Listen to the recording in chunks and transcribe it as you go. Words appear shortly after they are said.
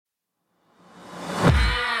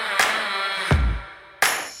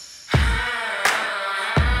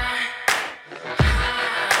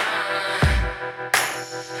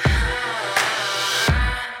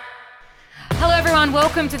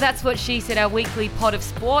Welcome to That's What She Said, our weekly pod of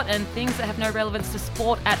sport and things that have no relevance to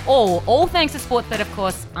sport at all. All thanks to Sportsbet, of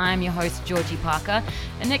course. I'm your host, Georgie Parker.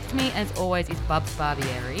 And next to me, as always, is Bubs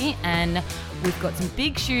Barbieri. And we've got some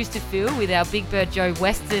big shoes to fill with our big bird, Jo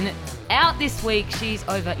Weston, out this week. She's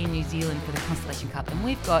over in New Zealand for the Constellation Cup. And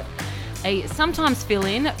we've got a sometimes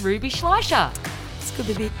fill-in, Ruby Schleicher. It's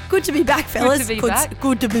good to be back, fellas. Good to be back.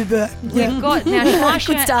 Good to be back. We've got now Schleicher,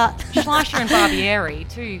 Good start. Schleicher and Barbieri,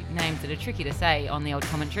 two names that are tricky to say on the old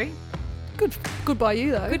commentary. Good by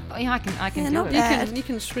you though. Good, yeah, I can do not it. bad. You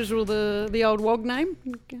can swizzle the old WAG name.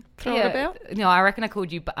 Throw it about. No, I reckon I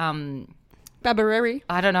called you. Babareri.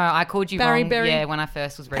 I don't know. I called you Barry wrong. Berry. Yeah, when I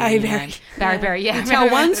first was reading your name. Barry Berry. Yeah. You tell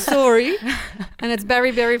one story, and it's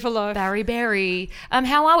Barry Berry for life. Barry Berry.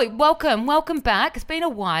 How are we? Welcome back. It's been a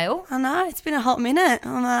while. I know, it's been a hot minute.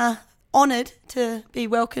 I'm honoured to be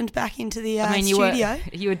welcomed back into the studio.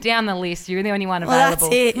 You were down the list. You were the only one Well,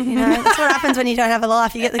 available. that's it. You know, that's what happens when you don't have a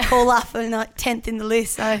life. You get the call up and like 10th in the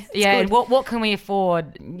list. So it's yeah. good. And what can we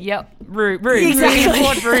afford? Yep, Ruby. Exactly. We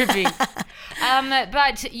afford Ruby.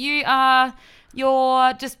 But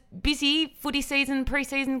you're just busy. Footy season,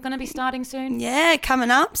 pre-season, going to be starting soon. Yeah, coming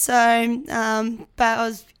up. So, but I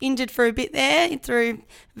was injured for a bit there through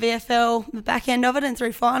VFL, the back end of it, and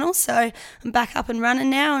through finals. So I'm back up and running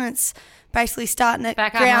now, and it's basically starting at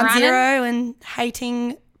Back up and ground running? zero and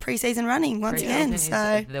hating pre-season running once again. Pre-season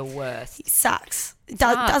So is the worst. it sucks. It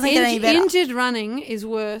Sucks. doesn't get any better. Injured running is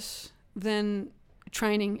worse than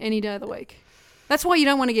training any day of the week. That's why you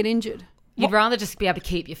don't want to get injured. You'd rather just be able to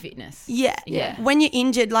keep your fitness. Yeah. Yeah. When you're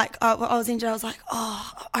injured, like I was injured, I was like,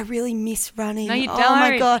 oh, I really miss running. No, you Oh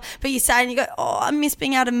my don't. God. But you say and you go, oh, I miss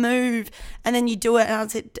being able to move. And then you do it.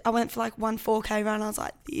 And I went for like 1 4K run. I was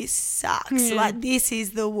like, this sucks. Yeah. Like, this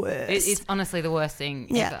is the worst. It's honestly the worst thing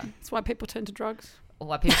Yeah. ever. That's why people turn to drugs. Or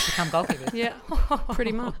why people become goalkeepers. Yeah,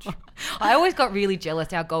 pretty much. I always got really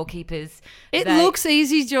jealous, our goalkeepers. It looks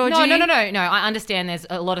easy, Georgie. No. I understand there's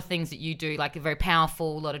a lot of things that you do, like very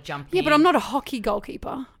powerful, a lot of jumping. Yeah, but I'm not a hockey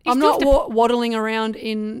goalkeeper. You I'm still not have to- waddling around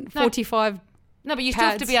in 45. No, but you still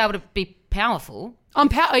have to pads. be able to be powerful. I'm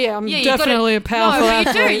you've definitely a gotta, powerful No,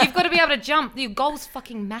 but you athlete. do. You've got to be able to jump. Your goal's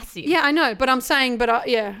fucking massive. Yeah, I know, but I'm saying,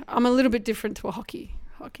 I'm a little bit different to a hockey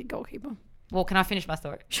goalkeeper. Well, can I finish my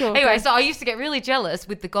story? Sure. Anyway, okay. so I used to get really jealous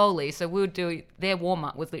with the goalies. So we would do their warm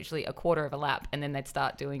up was literally a quarter of a lap, and then they'd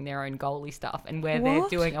start doing their own goalie stuff, and where they're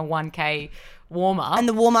What? doing a 1K warm up. and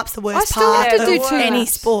the warm-up's the worst I still part have to of do 2 any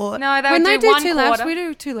laps. sport. No, they when would they do do one 2 quarter. laps, we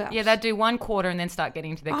do 2 laps. Yeah, they'd do 1 quarter and then start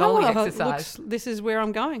getting into their goalie exercise. This is where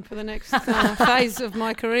I'm going for the next phase of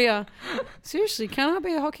my career. Seriously, can I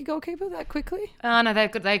be a hockey goalkeeper that quickly? Oh, no, they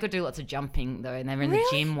could do lots of jumping, though, and they were in the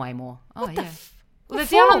Really? gym way more. Oh, What yeah. the Well, what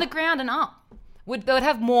they're down for? on the ground and up. They would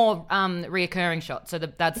have more reoccurring shots, so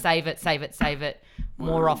they'd save it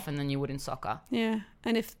more often than you would in soccer. Yeah,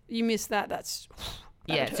 and if you miss that, that's...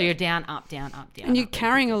 Yeah, so you're down, up, down, up, down. And you're up.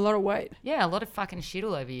 carrying a lot of weight. Yeah, a lot of fucking shit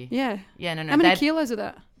all over you. Yeah. Yeah, no. How many kilos are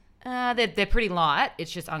that? They're pretty light.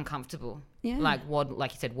 It's just uncomfortable. Yeah. Like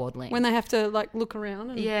you said, waddling. When they have to like look around.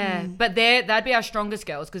 And, yeah, but they'd be our strongest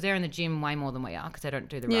girls because they're in the gym way more than we are because they don't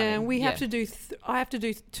do the running. Yeah, we have to do... I have to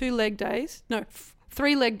do 2 leg days. No,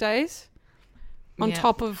 3 leg days on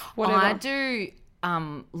top of whatever. I do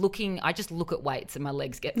I just look at weights and my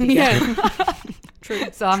legs get bigger. Yeah. True.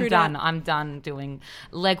 So I'm True done. that. I'm done doing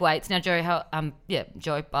leg weights. Now, Joe,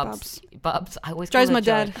 Joe, Bubs. I always call Joe's her my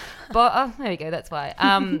Joe. dad. But there you go. That's why.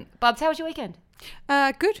 Bubs, how was your weekend?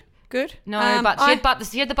 Good. No, but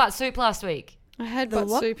she had the butt soup last week. I had The butt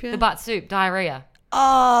what? soup, yeah. The butt soup, diarrhea.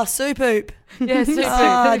 Oh, soup poop. Yeah, soup.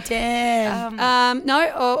 Oh, damn.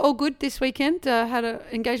 No, all good this weekend. Had an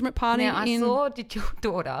engagement party. Now, did your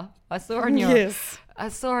daughter? I saw on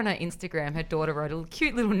her Instagram. Her daughter wrote a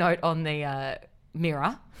cute little note on the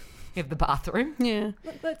mirror of the bathroom. Yeah.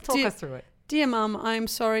 Let's talk us through it. Dear Mum, I'm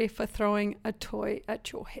sorry for throwing a toy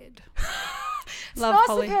at your head. It's Love, nice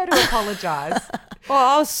Holly. of her to apologise.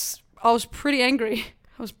 Well, I was pretty angry.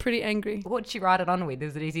 What'd she write it on with?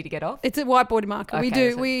 Is it easy to get off? It's a whiteboard marker.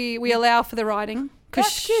 Okay, We allow for the writing.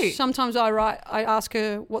 That's cute. Sometimes I ask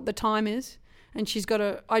her what the time is, and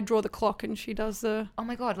I draw the clock, and she does the. Oh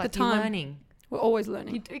my God, like the you're time. learning. We're always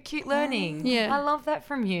learning. You do cute learning. Yeah. I love that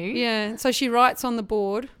from you. Yeah. So she writes on the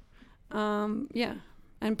board.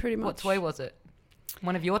 And pretty much. What toy was it?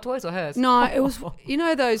 One of your toys or hers? No, it was,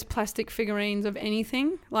 those plastic figurines of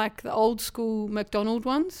anything, like the old school McDonald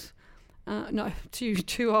ones. No,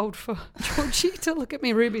 too old for Georgie to look at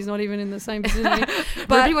me. Ruby's not even in the same vicinity.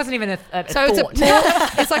 But Ruby wasn't even a so thought.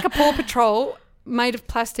 it's like a Paw Patrol made of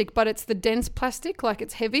plastic, but it's the dense plastic, like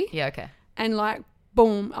it's heavy. Yeah, okay. And like,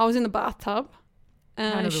 boom, I was in the bathtub.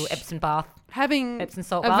 Having a little Epsom bath. having Epsom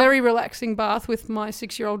salt a bath. very relaxing bath with my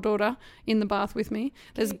 6-year-old daughter in the bath with me.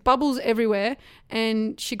 There's bubbles everywhere,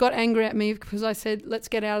 and she got angry at me because I said, let's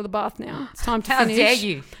get out of the bath now. It's time to finish. How dare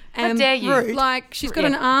you? How dare you? Rude. Like, she's got Yeah,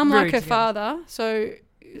 an arm rude, like her yeah. father, so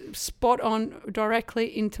spot on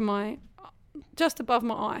directly into my, just above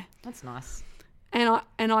my eye. That's nice. And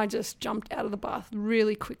I just jumped out of the bath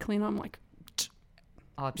really quickly, and I'm like,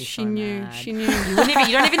 Oh, I'd be she so knew. mad. She knew. You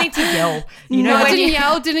don't even need to yell. You know No, I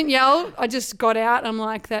when didn't yell. I just got out. I'm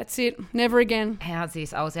like, that's it. Never again. How's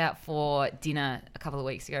this? I was out for dinner a couple of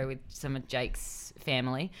weeks ago with some of Jake's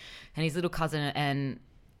family, and his little cousin and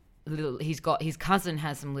his cousin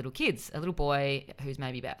has some little kids, a little boy who's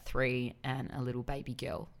maybe about 3 and a little baby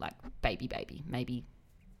girl, like baby, maybe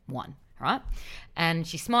 1, right? And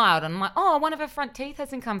she smiled, and I'm like, oh, one of her front teeth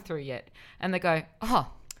hasn't come through yet. And they go,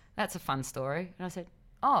 oh, that's a fun story. And I said,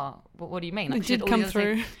 oh, what do you mean? Like, It did come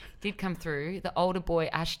through. Did come through. The older boy,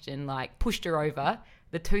 Ashton, like pushed her over.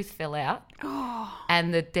 The tooth fell out.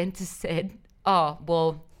 And the dentist said, oh,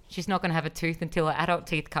 well, she's not going to have a tooth until her adult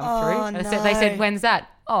teeth come through. And they said, when's that?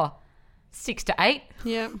 Oh, 6 to 8.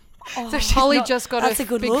 Yeah. So she's Holly not- just got That's a a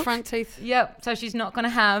good big look. front teeth. Yep. So she's not going to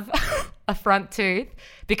have a front tooth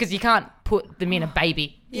because you can't put them in a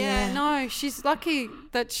baby. Yeah, no, she's lucky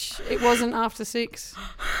that it wasn't after 6.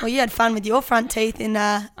 Well, you had fun with your front teeth in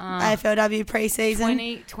AFLW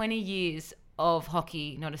pre-season. 20 years of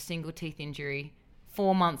hockey, not a single teeth injury.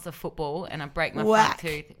 4 months of football, and I break my Whack.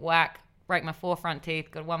 front tooth. Whack. Break my 4 front teeth.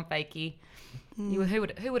 Got 1 fakie. Who would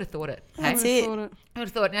have thought it? That's hey? it. Who would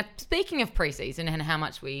have thought? Now, speaking of preseason and how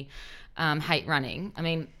much we hate running, I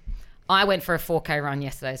mean, I went for a 4K run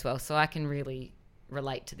yesterday as well, so I can really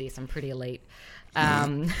relate to this. I'm pretty elite.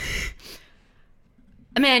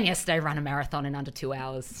 A man yesterday ran a marathon in under 2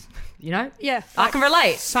 hours. You know? Yeah. I can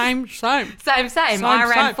relate. Same. Same. I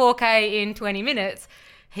ran 4K in 20 minutes.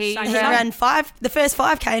 He ran the first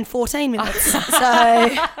 5K in 14 minutes. So,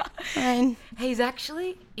 I mean, he's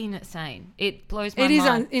actually insane. It blows my It is,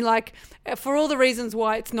 mind. for all the reasons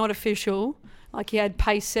why it's not official, like he had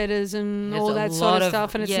pace setters and There's all a that sort lot of of-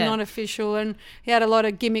 stuff, and it's yeah. not official, and he had a lot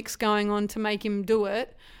of gimmicks going on to make him do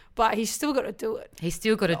it, but he's still got to do it. He's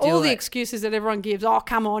still got to do All it. the excuses that everyone gives, oh,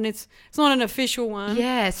 come on, it's not an official one.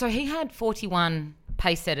 Yeah, so he had 41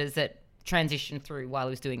 pace setters that transitioned through while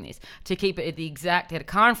he was doing this to keep it at the exact. He had a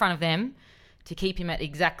car in front of them to keep him at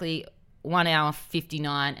exactly 1 hour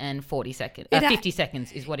 59 and 40 seconds. 50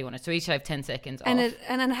 seconds is what he wanted. So he shaved 10 seconds And off.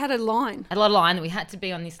 it had a line. A lot of line that we had to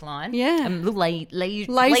be on this line. Yeah. Little Laser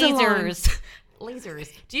lasers.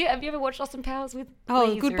 Lasers. Have you ever watched Austin Powers with Oh,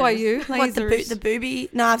 lasers? goodbye you. what, the booby?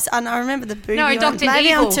 No, I remember the booby. No, one. Dr. Maybe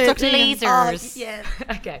Evil. I'm too- Dr. Lasers. Oh, yeah.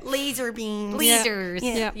 Okay. Laser beams. Lasers.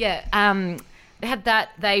 Yeah. Yeah. They had that.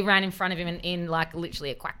 They ran in front of him in like literally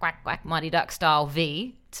a quack, quack, quack, Mighty Duck style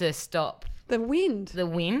V to stop The wind. the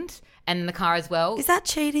wind and the car as well. Is that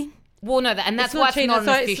cheating? Well, no, and that's It's why it's cheating, not an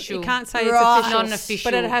so it's- official. You can't say Right. it's official. Not an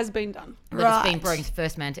official. But it has been done. But it's been Right. broken. He's the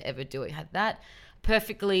first man to ever do it. Had that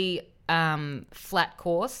perfectly flat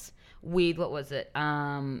course with what was it?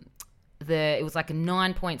 It was like a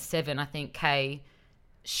 9.7, I think, K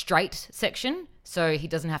straight section, so he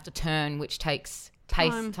doesn't have to turn, which takes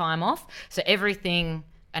time off. So everything,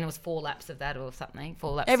 and it was 4 laps of that or something.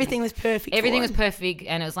 4 laps. Everything was perfect. Everything for was him. perfect,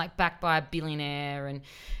 and it was like backed by a billionaire, and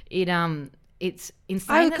it's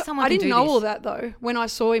insane that someone I can didn't do know this. all that though when I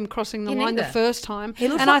saw him crossing the You line the neither. first time, He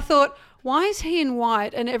looked and like- I thought, why is he in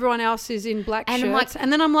white and everyone else is in black And I'm shirts? like-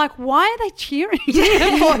 And then I'm like, why are they cheering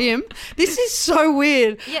for him? This is so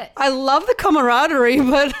weird. Yeah. I love the camaraderie,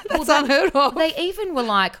 but that's unheard of. They even were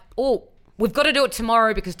like, oh, we've got to do it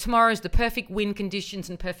tomorrow because tomorrow's the perfect wind conditions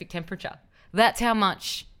and perfect temperature. That's how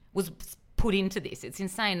much was put into this. It's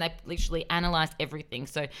insane. They literally analysed everything.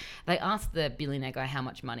 So they asked the billionaire guy how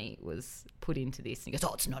much money was put into this. And he goes,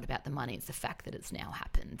 oh, it's not about the money. It's the fact that it's now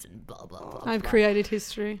happened and blah, blah, blah. I've blah. created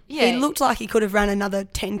history. Yeah. He looked like he could have run another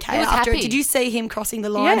 10K He was after happy. it. Did you see him crossing the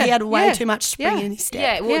line? Yeah, He had way yeah, too much spring yeah. in his step.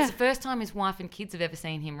 Yeah, well, Yeah. it's the first time his wife and kids have ever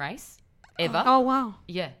seen him race, ever. Oh, wow.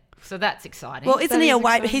 Yeah, so that's exciting. Well, isn't That he is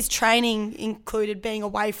away? exciting. His training included being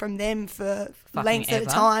away from them for Fucking lengths at a ever.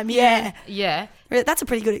 time. Yeah. yeah, That's a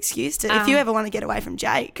pretty good excuse to. If you ever want to get away from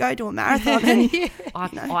Jake, go do a marathon. And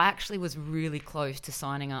I actually was really close to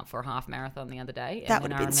signing up for a half marathon the other day. And That then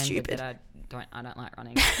would have I been remembered stupid. that I don't like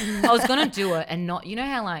running. I was gonna do it and not. You know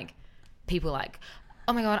how like people are like,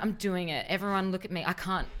 oh my god, I'm doing it. Everyone look at me. I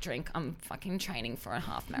can't drink. I'm fucking training for a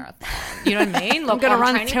half marathon. You know what I mean? Look, gonna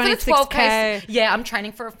run training for the 26K. Yeah, I'm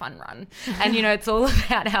training for a fun run. And you know, it's all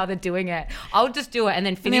about how they're doing it. I'll just do it and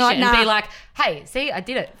then finish like, it and be nah. like, hey, see, I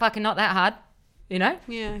did it. Fucking not that hard. you know?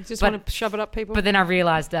 Yeah, you just But- want to shove it up people. But then I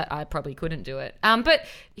realised that I probably couldn't do it. But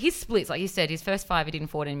his splits, like you said, his first 5 he did in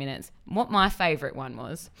 14 minutes. What my favourite one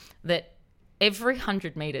was that every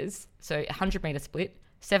 100 metres, so 100-metre split,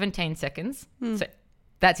 17 seconds. So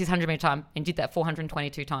that's his 100-metre time, and did that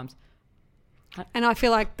 422 times. and I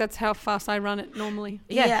feel like that's how fast I run it normally.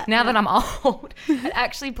 Yeah. Now that I'm old, it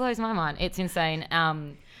actually blows my mind. It's insane.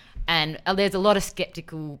 And there's a lot of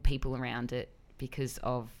skeptical people around it because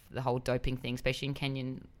of the whole doping thing, especially in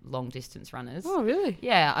Kenyan long-distance runners. Oh, really?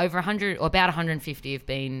 Yeah, over 100 or about 150 have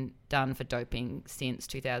been done for doping since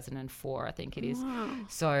 2004, I think it is. Wow.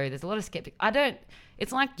 So there's a lot of skeptic.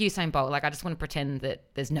 It's like Usain Bolt. Like I just want to pretend that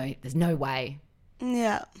there's no way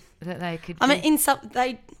Yeah. that they could. I mean,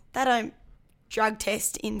 they don't drug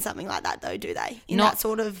test in something like that, though, do they? In Not- that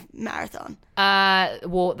sort of marathon.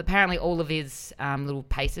 Well, apparently all of his little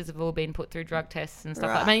paces have all been put through drug tests and stuff.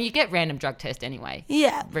 Right. I mean, you get random drug tests anyway.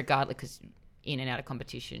 Yeah. Regardless, because in and out of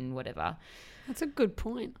competition, whatever. That's a good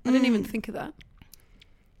point. I didn't even think of that.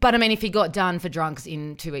 But I mean, if he got done for drunks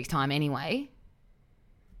in 2 weeks' time anyway,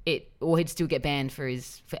 he'd still get banned for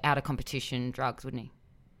out of competition drugs, wouldn't he?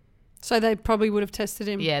 So they probably would have tested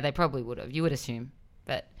him. Yeah, they probably would have. You would assume,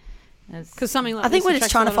 but Because something like I think this we're just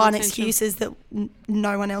attracts trying a to lot of find attention. excuses that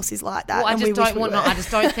no one else is like that. well, I and just we wish don't we want. were. I just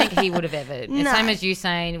don't think he would have ever. No. Same as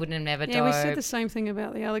Usain would have never Yeah, we said the doped. same thing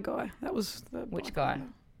about the other guy. That was Which guy?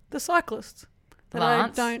 The cyclist. That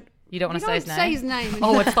Lance? I don't. You don't want You to don't say his name. Say his name.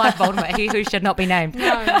 Oh, it's like Voldemort. He who should not be named.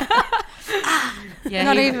 No, Yeah,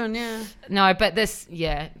 not he- even. Yeah, No, but this.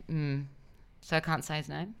 Yeah. So I can't say his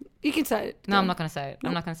name. you can say it. No, I'm not going to say it.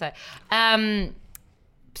 I'm not going to say it.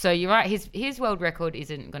 So you're right. His world record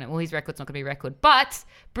isn't going to. Well, his record's not going to be a record. But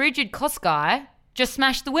Bridget Kosgei just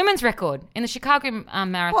smashed the women's record in the Chicago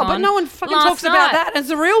marathon. Well, but no one fucking last talks about night. that as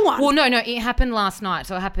the real one. Well, no, it happened last night.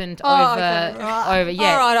 So it happened Oh, over. okay. Over,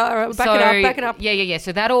 yeah. All right. Back it up. Yeah.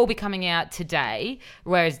 So that'll all be coming out today,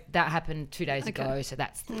 whereas that happened 2 days Okay. ago. So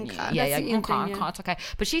that's Okay. yeah. That's the end thing, Okay, yeah. it's okay.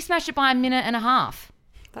 But she smashed it by a minute and a half.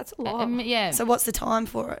 That's a lot. Yeah. So what's the time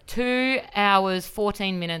for it? 2 hours,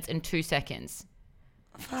 14 minutes, and 2 seconds.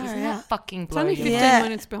 Far Doesn't out. that fucking It's blow only your 15 mind? Yeah.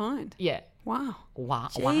 minutes behind. Yeah. Wow. Wow.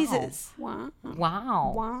 Jesus. Wow.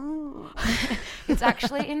 Wow. Wow. It's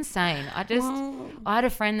actually insane. Wow. I had a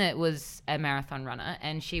friend that was a marathon runner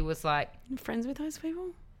and she was like, You friends with those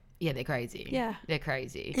people? yeah, they're crazy. Yeah. They're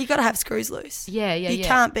crazy. You got to have screws loose. Yeah. You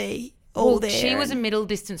can't be all there. She was a and- middle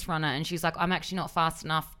distance runner and she's like, I'm actually not fast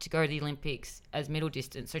enough to go to the Olympics as middle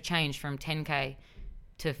distance. So change from 10K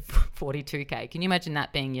to 42K. Can you imagine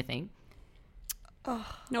that being your thing?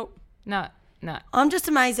 Nope. No. I'm just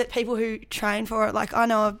amazed at people who train for it. Like I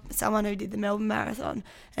know of someone who did the Melbourne Marathon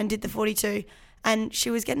and did the 42, and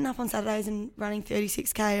she was getting up on Saturdays and running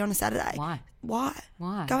 36K on a Saturday. Why?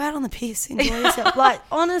 Why? Go out on the piss, enjoy yourself. Like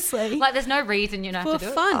honestly, Like there's no reason you don't have For to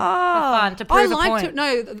do fun. it. For fun. To prove a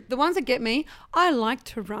point. The ones that get me, I like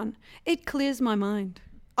to run. It clears my mind.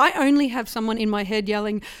 I only have someone in my head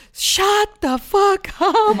yelling, "Shut the fuck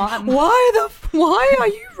up! Why are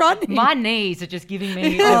you running?" My knees are just giving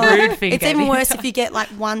me a rude finger. it's even worse if you get like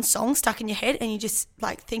one song stuck in your head and you just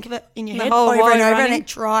like think of it in your The head whole over way and over, running. and it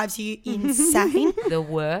drives you insane. The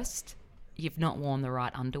worst, you've not worn the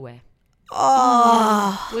right underwear.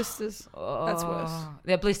 Blisters. That's worse.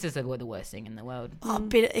 The blisters are the worst thing in the world.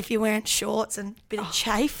 If you're wearing shorts and a bit of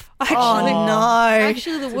chafe. Actually- oh no!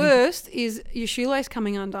 Actually, the worst is your shoelace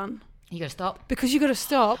coming undone You got to stop. because you got to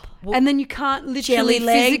stop, and then you can't literally Jelly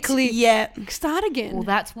legged. physically Yeah. start again. Well,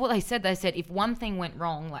 that's what they said. They said if one thing went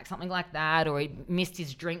wrong, like something like that, or he missed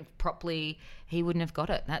his drink properly, he wouldn't have got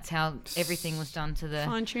it. That's how everything was done to the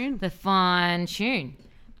Fine tune. The fine tune.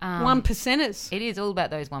 1%ers. It is all about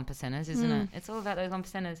those 1%ers, isn't it? It's all about those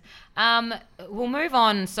 1%ers. We'll move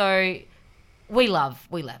on. So we love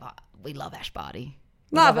Ash Barty.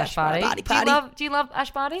 We Love Ash Ash Barty. Barty. Do you love Ash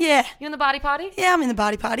Barty? Yeah. You in the Barty party? Yeah, I'm in the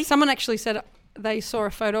Barty party. Someone actually said they saw a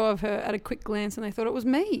photo of her at a quick glance and they thought it was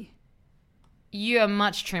me. You are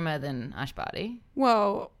much trimmer than Ash Barty.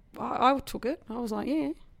 Well, I took it. I was like, yeah.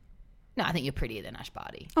 No, I think you're prettier than Ash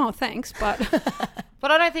Barty. Oh, thanks, but But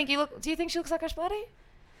I don't think you look. Do you think she looks like Ash Barty?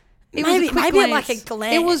 it Maybe- was a quick maybe glance. like a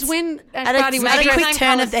glance. It was when Ash At a- Barty was at a dressed. quick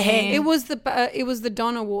turn of the head. It was the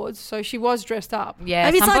Don Awards, so she was dressed up. Yeah.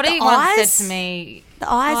 Maybe it's like somebody the once eyes? said to me. The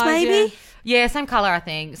eyes, Eyes, maybe. Yeah, same colour, I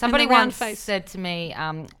think. Somebody round once face. said to me,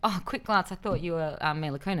 quick glance, I thought you were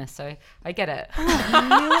Mila Kunis, so I get it.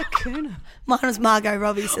 Mila Kunis. Mine was Margot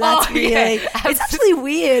Robbie, so that's Oh, really. yeah. It's actually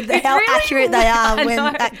weird It's how really accurate they are I when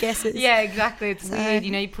know. that guesses. Yeah, exactly. It's So- weird. You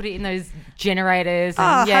know, you put it in those generators. Oh,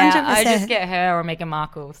 And yeah, I 100%. just get her or Meghan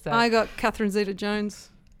Markle. So. I got Catherine Zeta-Jones.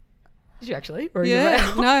 Did you actually? Or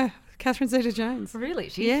Yeah, no. Catherine Zeta-Jones. Really?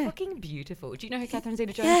 She's Yeah. fucking beautiful. Do you know who Catherine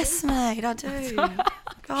Zeta-Jones Yes, is? mate, I do. God,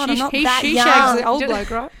 She I'm not shags that the young. old bloke,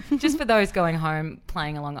 right? Just for those going home,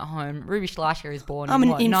 playing along at home, Ruby Schleicher is born I'm in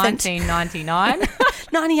an infant. 1999?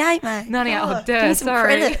 98, mate. 98, oh, God, duh, give me some sorry.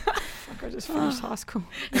 credit. Fuck, I just finished high school.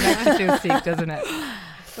 It makes you feel sick, doesn't it?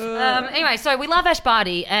 Anyway, so we love Ash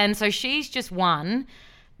Barty, and so she's just won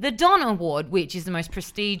the Don Award, which is the most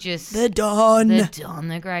prestigious... The Don.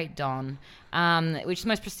 The great Don. Which is the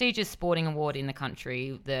most prestigious sporting award in the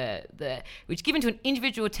country, which is given to an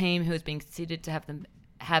individual team who has been considered to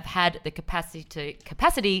have had the capacity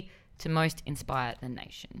to most inspire the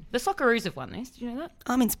nation. The Socceroos have won this. Did you know that?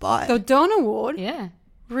 I'm inspired. The Don Award? Yeah.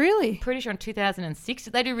 Really? Pretty sure in 2006.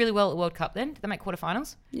 Did they do really well at the World Cup then? Did they make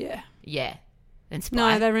quarterfinals? Yeah. Yeah. No,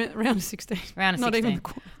 Inspired. they were round of 16. Round of 16. Not even the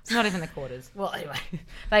quarters. Not even the quarters. Well, anyway,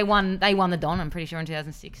 they won the Don, I'm pretty sure, in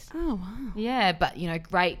 2006. Oh, wow. Yeah, but,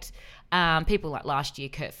 great people like last year,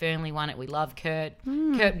 Kurt Fernley won it. We love Kurt.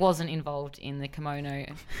 Kurt wasn't involved in the kimono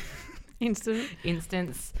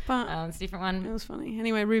instance. But it's a different one. it was funny.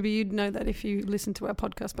 Anyway, Ruby, you'd know that if you listened to our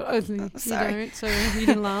podcast, but only you sorry. don't, so you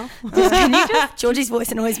can laugh. Georgie's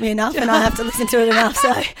voice annoys me enough, and I have to listen to it enough, so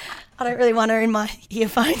I don't really want her in my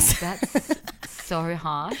earphones. That's so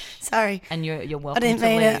harsh. Sorry. And you're I welcome didn't to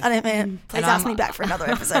mean leave. it. I didn't mean it. Please And ask I'm- me back for another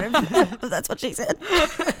episode if that's what she said.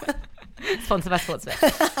 Sponsored by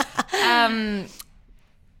Sportsbet.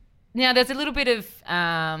 Now, there's a little bit of,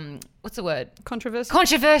 what's the word? Controversy?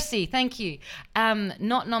 Controversy, thank you.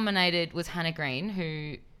 Not nominated was Hannah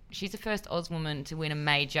Green, she's the first Oz woman to win a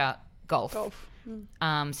major golf.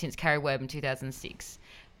 Since Carrie Webb in 2006.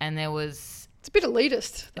 And there was... It's a bit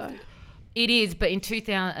elitist, though. It is, but in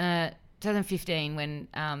 2015 when,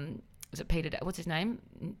 was it Peter, what's his name?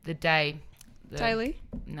 Daly?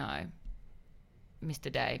 No.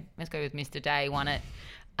 Mr. Day. Let's go with Mr. Day won it.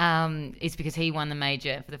 It's because he won the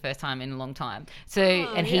major for the first time in a long time. So,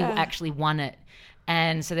 he actually won it.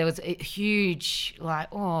 And so there was a huge,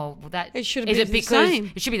 It should is be it the because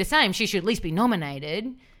same. it should be the same. She should at least be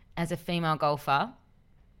nominated as a female golfer.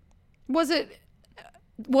 Was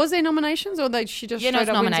there nominations, or she just Yeah, no, straight it's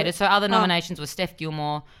up wins nominated. it? So other nominations were Steph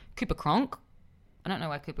Gilmore, Cooper Cronk. I don't know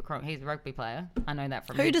why Cooper Cronk, he's a rugby player. I know that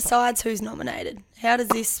from Who him. decides who's nominated? How does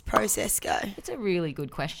this process go? It's a really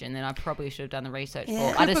good question that I probably should have done the research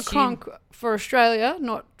Yeah. for. I'd Cooper assume, Cronk for Australia,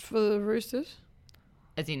 not for the Roosters.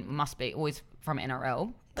 as in, must be, always from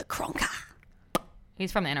NRL. The Cronker.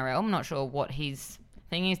 He's from the NRL. I'm not sure what his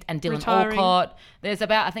thing is. And Dylan Retiring. Alcott. There's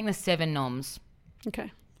 7 noms.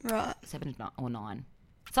 Okay. Right. 7 or 9.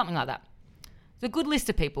 Something like that. It's a good list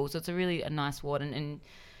of people, so it's a nice award. And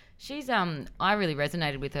she's, I really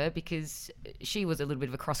resonated with her because she was a little bit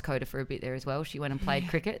of a cross-coder for a bit there as well. She went and played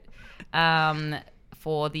cricket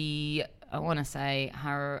for the, I want to say,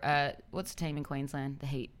 her, what's the team in Queensland? The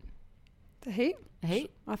Heat. The Heat? The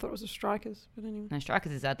Heat? I thought it was the Strikers, but anyway. No,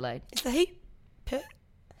 Strikers is Adelaide. Is the Heat?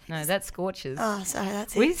 No, that's Scorchers. Oh, sorry,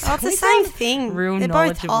 that's it. We- It's the we same sound thing. Real They're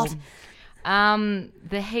both knowledgeable. hot.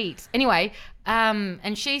 The Heat. Anyway,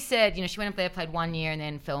 and she said, she went up there, played 1 year, and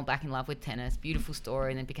then fell back in love with tennis. Beautiful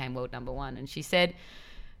story, and then became world number 1. And she said,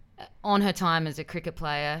 on her time as a cricket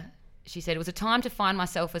player, she said, it was a time to find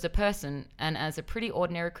myself as a person and as a pretty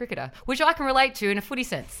ordinary cricketer, which I can relate to in a footy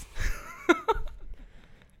sense.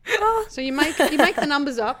 So you make the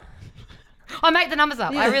numbers up. I make the numbers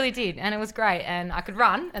up. Yeah. I really did, and it was great. And I could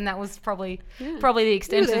run, and that was probably the You were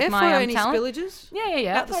extent there of for my any talent. spillages?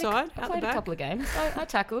 Yeah. Out the I side, I out the played back? a couple of games. I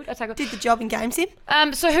tackled. Did the job in games in?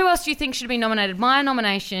 So who else do you think should have been nominated? My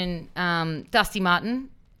nomination, Dusty Martin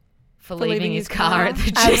for leaving his car at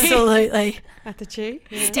the G. Absolutely. At the Chi?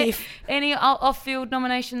 Yeah. Stiff. Any off-field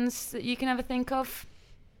nominations that you can ever think of?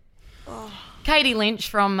 Katie Lynch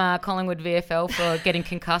from Collingwood VFL for getting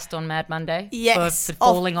concussed on Mad Monday. Yes. For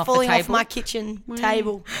falling off the table. off my kitchen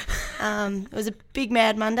table. It was a big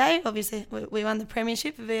Mad Monday. Obviously, we won the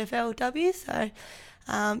premiership for VFLW.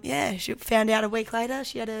 So, she found out a week later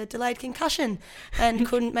she had a delayed concussion and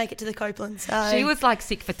couldn't make it to the Copeland. So She was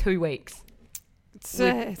sick for 2 weeks It's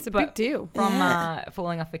a big deal. from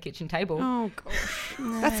falling off the kitchen table. Oh, gosh.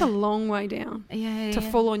 That's a long way down Yeah. to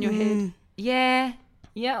fall on your head. Yeah.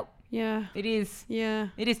 Yep. Yeah. It is. Yeah.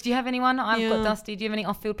 It is. Do you have anyone? I've Yeah. got Dusty. Do you have any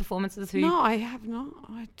off-field performances? No, I have not.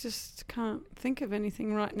 I just can't think of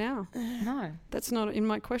anything right now. No. That's not in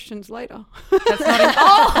my questions later. That's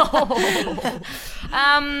not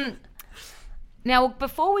now,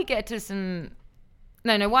 before we get to some...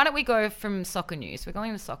 No, why don't we go from soccer news? We're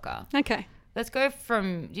going to soccer. Okay. Let's go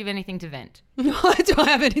from... Do you have anything to vent? Do I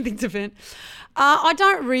have anything to vent? I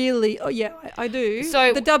don't really. Oh, yeah, I do.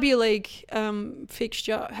 So- the W League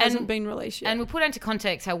fixture hasn't been released yet. And we'll put into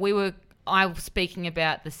context how we were I was speaking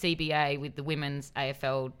about the CBA with the women's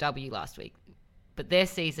AFLW last week, but their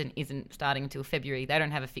season isn't starting until February. They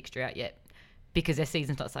don't have a fixture out yet because their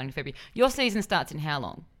season's not starting in February. Your season starts in how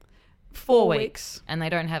long? 4 weeks. And they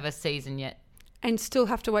don't have a season yet. And still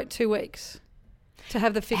have to wait 2 weeks to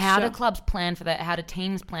have the fixture. How do clubs plan for that? How do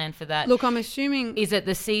teams plan for that? Look, I'm assuming... Is it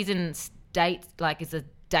the season date, like is the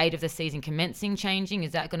date of the season commencing changing?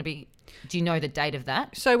 Is that going to be... Do you know the date of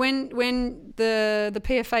that? So when the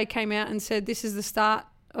PFA came out and said this is the start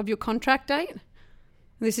of your contract date,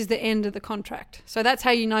 this is the end of the contract. So that's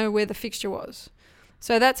how you know where the fixture was.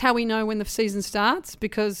 So that's how we know when the season starts,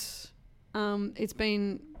 because it's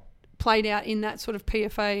been played out in that sort of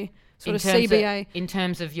PFA sort of CBA. In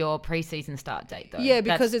terms of your pre-season start date, though. Yeah,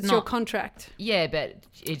 because it's your contract. Yeah, but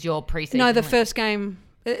is your pre-season... No, the first game...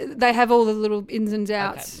 They have all the little ins and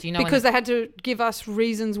outs. Okay. Do you know because they had to give us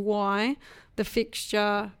reasons why the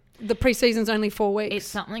fixture, the pre-season's only 4 weeks. It's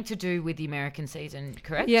something to do with the American season,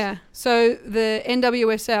 correct? Yeah. So the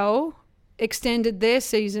NWSL extended their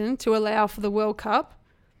season to allow for the World Cup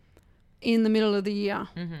in the middle of the year.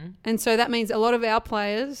 Mm-hmm. And so that means a lot of our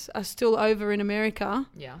players are still over in America,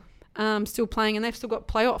 still playing, and they've still got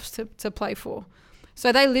playoffs to play for.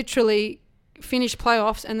 So they literally... finish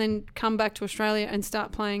playoffs and then come back to Australia and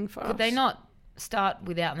start playing for us. Could they not start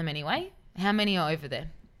without them anyway? How many are over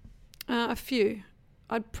there? A few.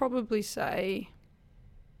 I'd probably say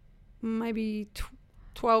maybe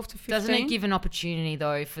 12 to 15. Doesn't it give an opportunity,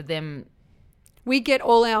 though, for them? We get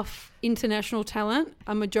all our international talent.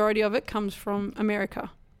 A majority of it comes from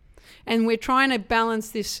America. And we're trying to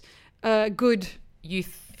balance this good...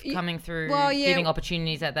 Youth coming through, giving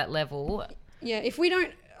opportunities at that level. Yeah, if we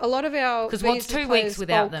don't... A lot of our... Because what's 2 weeks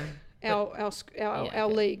without them? Our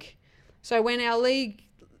league. So when our league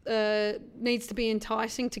needs to be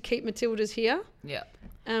enticing to keep Matildas here... Yeah.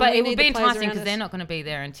 But it will be enticing because they're not going to be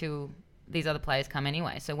there until these other players come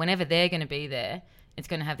anyway. So whenever they're going to be there, it's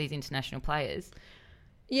going to have these international players.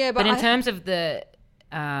 Yeah, but in terms of the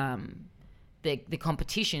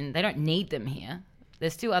competition, they don't need them here.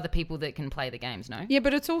 There's still other people that can play the games, no? Yeah,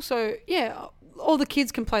 but it's also... Yeah, all the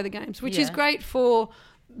kids can play the games, which is great for...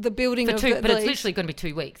 the building of the But it's literally going to be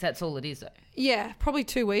 2 weeks. That's all it is, though. Yeah, probably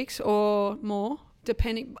 2 weeks or more,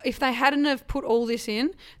 depending. If they hadn't have put all this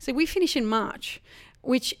in, so we finish in March,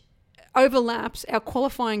 which overlaps our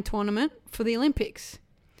qualifying tournament for the Olympics.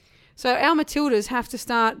 So our Matildas have to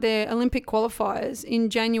start their Olympic qualifiers in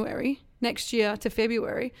January next year to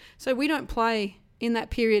February. So we don't play in that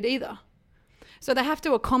period either. So they have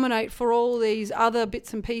to accommodate for all these other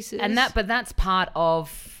bits and pieces. But that's part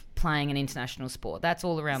of playing an international sport. That's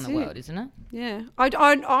all around the world, isn't it? Yeah.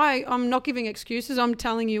 I'm not giving excuses. I'm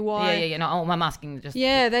telling you why. Yeah. No, I'm asking just...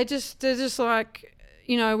 Yeah, they're just like,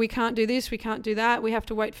 we can't do this, we can't do that. We have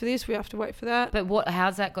to wait for this, we have to wait for that. But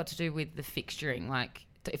how's that got to do with the fixturing? Like,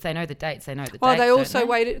 if they know the dates, they know the dates. Oh, they also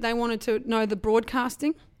waited. They wanted to know the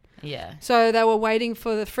broadcasting. Yeah. So they were waiting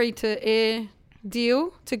for the free-to-air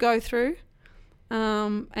deal to go through.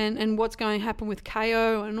 And what's going to happen with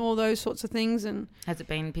KO and all those sorts of things. And has it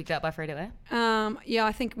been picked up by free-to-air? Yeah,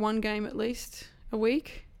 I think one game at least a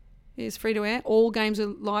week is free-to-air. All games are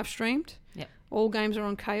live streamed. Yeah. All games are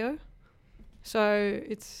on KO. So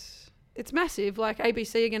it's massive. Like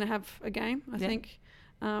ABC are going to have a game, I think,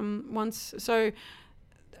 once. So,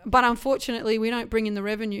 but unfortunately, we don't bring in the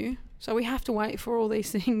revenue, so we have to wait for all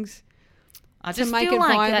these things. I just feel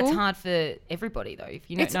like that's hard for everybody, though. If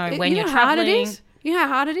you don't know when you're traveling, you know how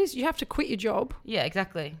hard it is. You have to quit your job. Yeah,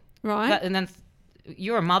 exactly. Right, and then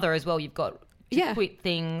you're a mother as well. You've got to quit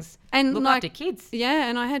things and look after kids. Yeah,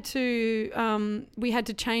 and I had to. We had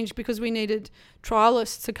to change because we needed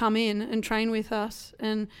trialists to come in and train with us,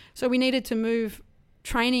 and so we needed to move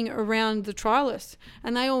training around the trialists,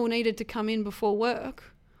 and they all needed to come in before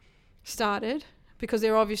work started because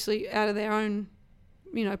they're obviously out of their own,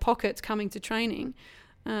 pockets coming to training.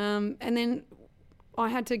 And then I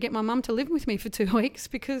had to get my mum to live with me for 2 weeks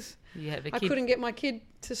because I couldn't get my kid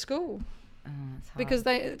to school. Because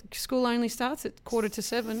school only starts at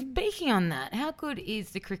 6:45. Speaking on that, how good is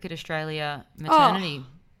the Cricket Australia maternity?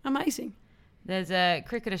 Amazing. There's a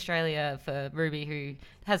Cricket Australia for Ruby who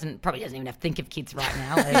probably doesn't even have to think of kids right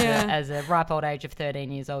now. As a ripe old age of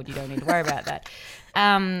 13 years old, you don't need to worry about that.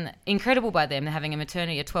 Incredible by them. They're having a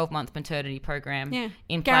 12-month maternity program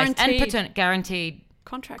in place. And guaranteed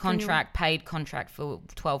contract, paid contract for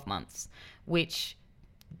 12 months, which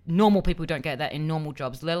normal people don't get that in normal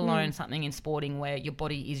jobs, let alone something in sporting where your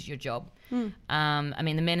body is your job. I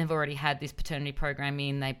mean, the men have already had this paternity program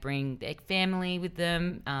in. They bring their family with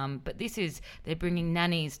them, but they're bringing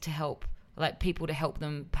nannies to help, like people to help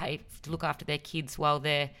them pay to look after their kids while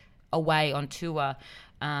they're away on tour.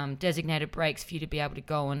 designated breaks for you to be able to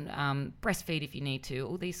go and breastfeed if you need to,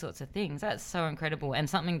 all these sorts of things. That's so incredible, and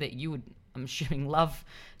something that you would, I'm assuming, love.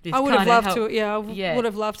 This I would have loved help. to. Yeah, would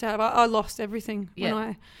have loved to have. I lost everything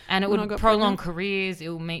and it when would prolong careers. It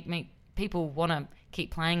will make people want to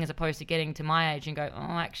keep playing as opposed to getting to my age and go,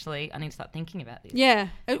 oh, actually, I need to start thinking about this. Yeah.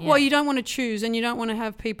 Well, you don't want to choose, and you don't want to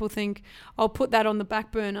have people think, I'll put that on the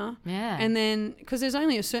back burner. Yeah. And then, because there's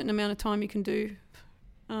only a certain amount of time you can do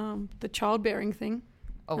the childbearing thing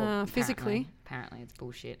physically. Apparently it's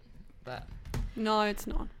bullshit, but... No, it's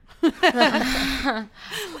not.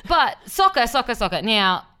 But soccer.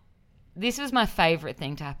 Now, this was my favourite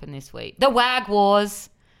thing to happen this week. The WAG Wars.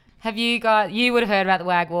 You would have heard about the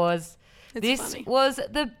WAG Wars. This funny. was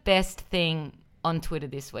the best thing on Twitter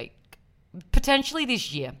this week, potentially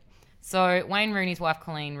this year. So Wayne Rooney's wife,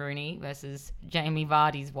 Coleen Rooney, versus Jamie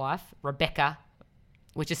Vardy's wife, Rebecca,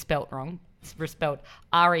 which is spelt wrong. It's spelled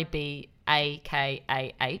Rebakah.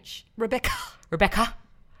 Rebecca.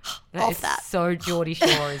 That. So Geordie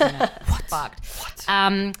Shore, isn't it? Fucked.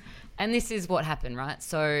 And this is what happened, right?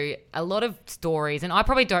 So a lot of stories, and I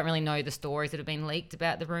probably don't really know the stories that have been leaked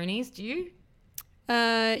about the Rooneys. Do you?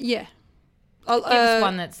 Yeah. Give us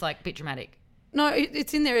one that's like a bit dramatic. No,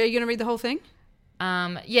 it's in there. Are you going to read the whole thing?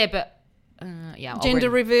 Yeah, but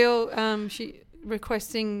gender reveal. She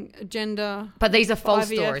requesting gender. But these are false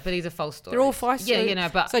IVF. stories. They're all false. Yeah,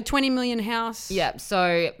 but so 20 million house. Yeah.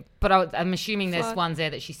 So, but I'm assuming there's ones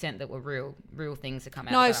there that she sent that were real things that come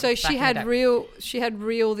out. No, so she had real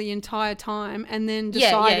the entire time, and then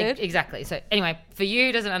decided. Yeah, exactly. So anyway, for you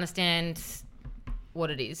who doesn't understand what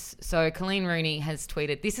it is. So Coleen Rooney has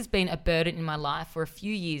tweeted, "This has been a burden in my life for a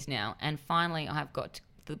few years now, and finally I have got to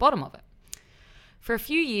the bottom of it. For a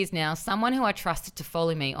few years now, someone who I trusted to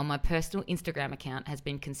follow me on my personal Instagram account has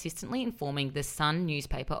been consistently informing the Sun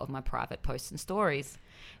newspaper of my private posts and stories.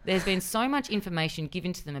 There's been so much information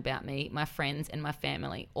given to them about me, my friends and my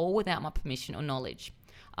family, all without my permission or knowledge.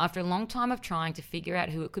 After a long time of trying to figure out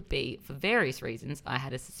who it could be, for various reasons, I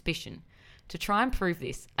had a suspicion. To try and prove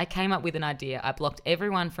this, I came up with an idea. I blocked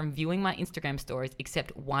everyone from viewing my Instagram stories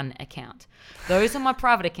except one account. Those on my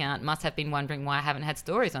private account must have been wondering why I haven't had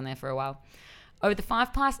stories on there for a while. Over the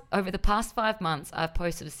past 5 months, I've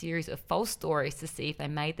posted a series of false stories to see if they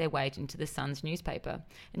made their way into the Sun's newspaper.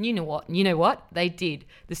 And you know what? They did.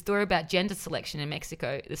 The story about gender selection in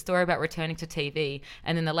Mexico, the story about returning to TV,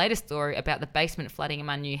 and then the latest story about the basement flooding in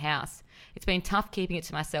my new house. It's been tough keeping it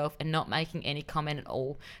to myself and not making any comment at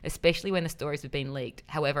all, especially when the stories have been leaked.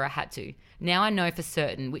 However, I had to. Now I know for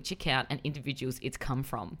certain which account and individuals it's come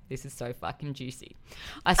from." This is so fucking juicy.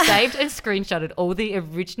 "I saved and screenshotted all the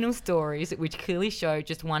original stories which clearly show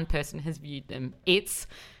just one person has viewed them. It's ...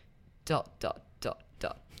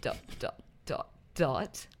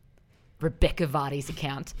 Rebecca Vardy's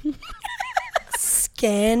account."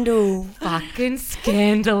 Scandal. Fucking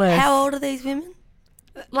scandalous. How old are these women?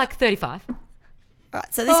 Like 35.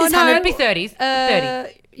 Right, so this is 100... Be 30s.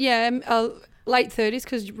 30. Yeah, late 30s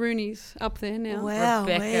because Rooney's up there now. Wow.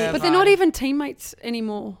 Rebecca But they're not even teammates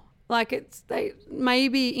anymore. Like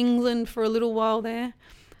maybe England for a little while there.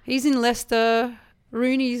 He's in Leicester.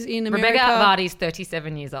 Rooney's in America. Rebecca Vardy's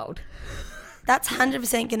 37 years old. That's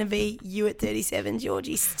 100% going to be you at 37,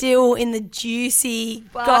 Georgie. Still in the juicy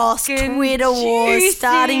goss Twitter wars,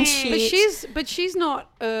 starting shit. But she's not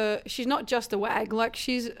just a wag. Like,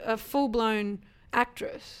 she's a full blown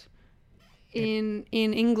actress in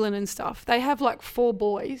England and stuff. They have like 4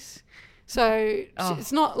 boys, so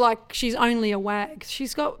it's not like she's only a wag.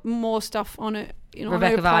 She's got more stuff on it.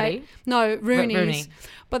 Rebecca Vardy. No, Rooney.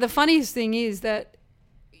 But the funniest thing is that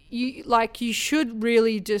you should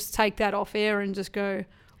really just take that off air and just go,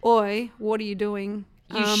 "Oi, what are you doing?"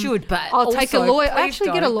 You should, but I'll take a lawyer. Actually,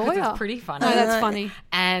 get a don't, 'cause lawyer. It's pretty funny. No, that's funny.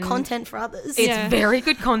 And content for others. It's very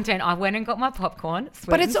good content. I went and got my popcorn,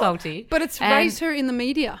 sweet and salty. But it's raised her in the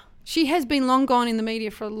media. She has been long gone in the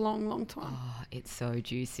media for a long, long time. Oh, it's so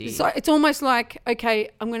juicy. So it's almost like, okay,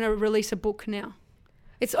 I'm going to release a book now.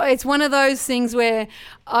 It's one of those things where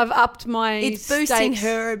I've upped my It's boosting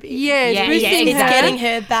her a bit. Yeah, it's boosting It's her. getting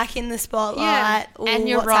her back in the spotlight. Yeah. And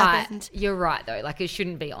you're right. Happened. You're right, though. Like, it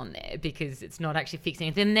shouldn't be on there because it's not actually fixing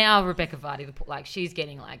anything. And now Rebecca Vardy, like, she's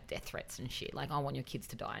getting, like, death threats and shit. Like, I want your kids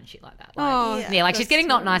to die and shit like that. Like, like, she's getting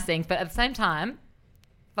not nice things, but at the same time,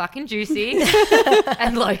 fucking juicy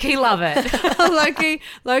and low-key love it.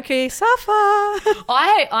 low-key suffer.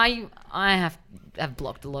 I have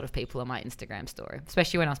blocked a lot of people on my Instagram story,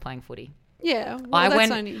 especially when I was playing footy. Yeah, well, I that's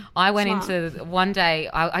went only I went smart. into one day.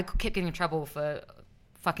 I kept getting in trouble for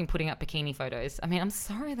fucking putting up bikini photos. I mean, I'm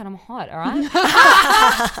sorry that I'm hot, all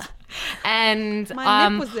right? And My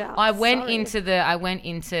nip was out. I went Sorry. into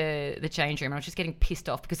the change room and I was just getting pissed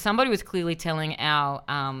off because somebody was clearly telling our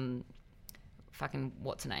fucking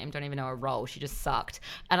what's her name? Don't even know her role. She just sucked.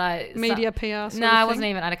 And Media PR. No, I wasn't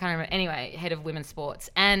even. I can't remember. Anyway, head of women's sports.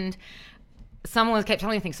 And someone kept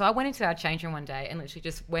telling me things. So I went into our change room one day and literally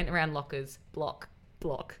just went around lockers, block.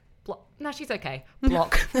 No, she's okay.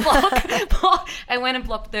 Block. And went and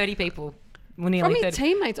blocked 30 people. Well, nearly From your 30.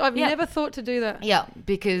 teammates. I've never thought to do that. Yeah,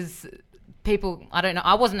 because people, I don't know,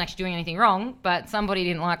 I wasn't actually doing anything wrong, but somebody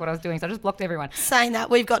didn't like what I was doing, so I just blocked everyone. Saying that,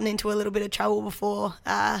 we've gotten into a little bit of trouble before,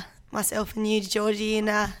 myself and you, Georgie,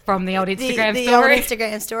 and From the old Instagram the story. old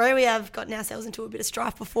Instagram story. We have gotten ourselves into a bit of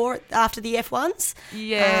strife before, after the F1s.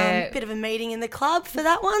 Yeah. Bit of a meeting in the club for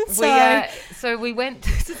that one. So So we went,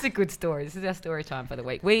 this is a good story. This is our story time for the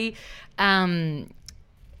week.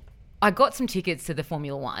 I got some tickets to the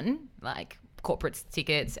Formula One, like corporate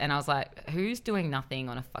tickets, and I was like, who's doing nothing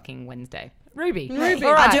on a fucking Wednesday? Ruby. All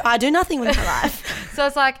right. I do nothing with my life. So I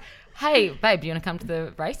was like, hey, babe, do you want to come to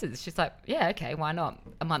the races? She's like, yeah, okay, why not?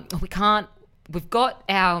 I'm like, we can't. We've got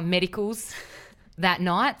our medicals that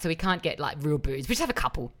night, so we can't get like real booze. We just have a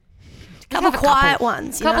couple. Couple of quiet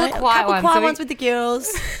ones. Couple of quiet ones with the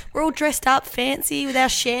girls. We're all dressed up fancy with our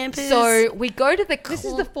champers. So we go to the. This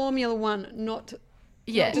is the Formula One, not...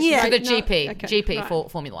 Yeah, just yeah. right- The no, GP, okay, GP right. for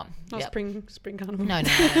Formula One. Not Yep. spring carnival. No.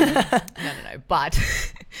 But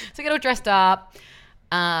so we get all dressed up.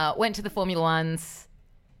 Went to the Formula Ones.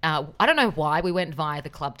 I don't know why we went via the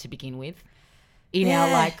club to begin with. In our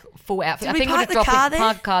like full outfit. Did I we think park we the car parked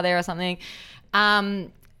there? the car there or something.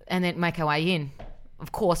 And then make our way in.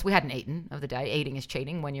 Of course, we hadn't eaten of the day. Eating is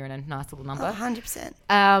cheating when you're in a nice little number. 100%.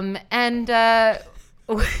 And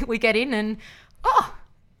we get in and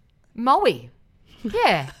Moe.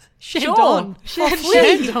 Yeah. Shandon. Sure.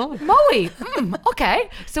 Shandon. Moe.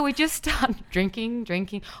 Okay. So we just start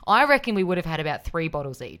drinking. I reckon we would have had about 3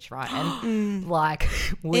 bottles each, right? And like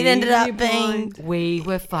It ended up being... we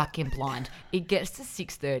were fucking blind. It gets to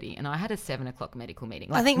 6:30 and I had a 7 o'clock medical meeting.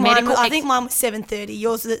 Like I think mine was 7:30.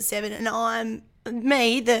 Yours was at 7, and I'm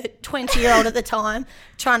me, the 20-year-old at the time,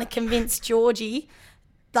 trying to convince Georgie,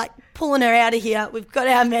 like pulling her out of here. We've got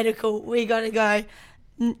our medical. We got to go.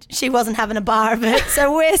 She wasn't having a bar of it,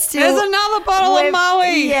 so we're still... There's another bottle of Moe.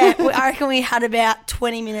 Yeah, I reckon we had about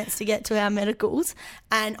 20 minutes to get to our medicals,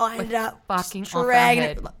 and I ended up fucking off our dragging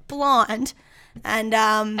head. it blind,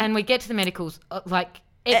 and we get to the medicals, like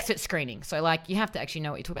exit screening. So like you have to actually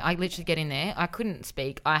know what you're talking about. I literally get in there. I couldn't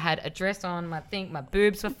speak. I had a dress on. My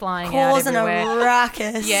boobs were flying out causing everywhere. a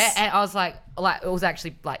ruckus. Yeah, and I was like it was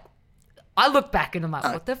actually like, I look back and I'm like,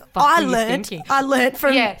 what the fuck are you thinking? I learned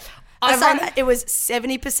from... Yeah. I say that it was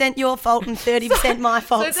 70% your fault and 30% my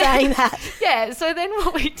fault saying that. Yeah, so then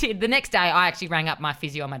what we did, the next day I actually rang up my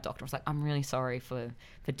physio and my doctor. I was like, I'm really sorry for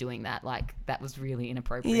doing that. Like, that was really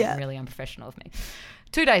inappropriate and really unprofessional of me.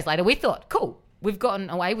 2 days later, we thought, cool, we've gotten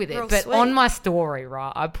away with it. Real But sweet. on my story,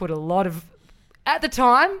 right, I put a lot of, at the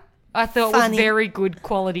time, I thought Funny. was very good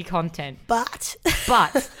quality content. But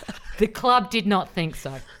The club did not think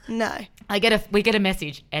so. no. We get a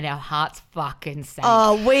message and our hearts fucking sank.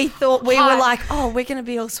 Oh, we thought we Hi. were like, oh, we're going to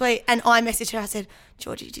be all sweet. And I messaged her. I said,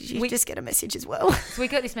 Georgie, did you just get a message as well? So we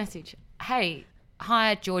got this message. Hey,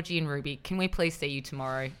 hi, Georgie and Ruby. Can we please see you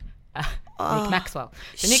tomorrow? Nick Maxwell.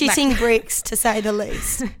 So Nick Shitting bricks, to say the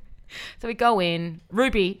least. So we go in.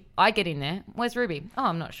 Ruby, I get in there. Where's Ruby? Oh,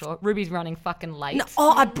 I'm not sure. Ruby's running fucking late. No,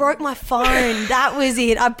 I broke my phone. That was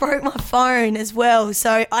it. I broke my phone as well.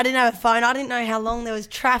 So I didn't have a phone. I didn't know how long there was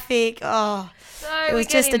traffic. Oh, So it we was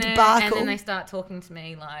get just in a there, debacle. And then they start talking to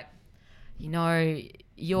me like,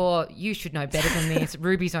 you should know better than this.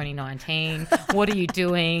 Ruby's only 19. What are you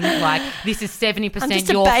doing? Like, this is 70%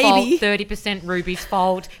 a your baby. fault, 30% Ruby's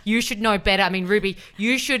fault. You should know better. I mean, Ruby,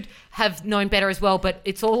 you should have known better as well, but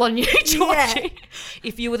it's all on you, Georgie. Yeah.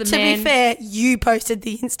 If you were the to man. be fair, you posted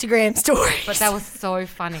the Instagram story. But that was so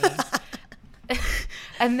funny.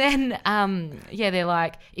 And then, they're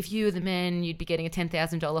like, if you were the man, you'd be getting a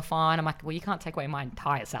 $10,000 fine. I'm like, well, you can't take away my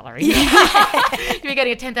entire salary. You'd be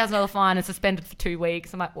getting a $10,000 fine and suspended for 2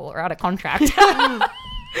 weeks. I'm like, well, we're out of contract.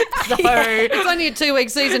 So It's only a 2-week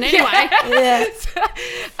season anyway. Yeah.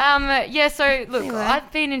 So look, Anyway. I've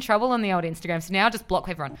been in trouble on the old Instagram, so now I just block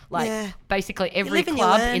everyone. Like, Yeah. basically every live and you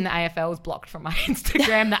club learn. in the AFL was blocked from my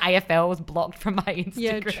Instagram. The AFL was blocked from my Instagram.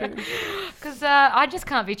 Yeah, true. Because I just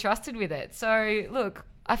can't be trusted with it. So look,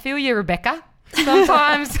 I feel you, Rebecca.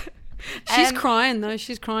 Sometimes She's And- crying though.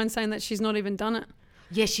 She's crying, saying that she's not even done it.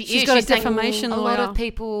 Yeah, she She's is. got a saying defamation a lot lawyer. of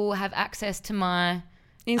people have access to my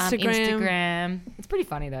Instagram. Instagram. It's pretty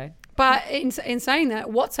funny though. But in saying that,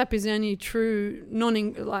 WhatsApp is the only true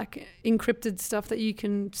encrypted stuff that you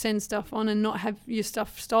can send stuff on and not have your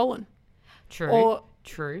stuff stolen. True. Or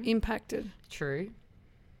True. impacted. True.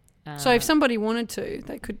 So if somebody wanted to,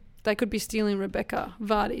 they could be stealing Rebecca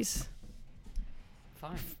Vardy's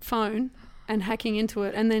phone and hacking into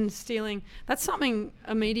it and then stealing. That's something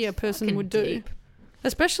a media person would do. Deep.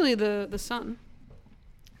 Especially the Sun.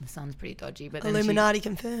 The Sun's pretty dodgy, but Illuminati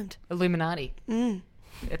confirmed. Illuminati. Mm.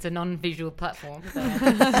 It's a non-visual platform.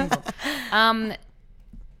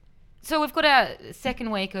 So we've got our second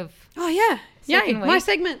week of... Oh, yeah. Yay, my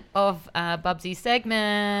segment. Of Bubsy's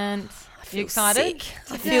segment. You excited? Sick.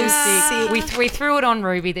 I feel sick. We threw it on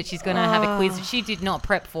Ruby that she's going to have a quiz that she did not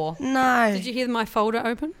prep for. No. Did you hear my folder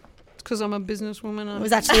open? It's because I'm a businesswoman. It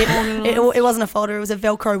was actually... it wasn't a folder. It was a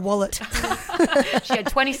Velcro wallet. She had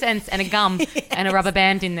 20 cents and a gum and a rubber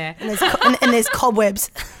band in there. And there's cobwebs.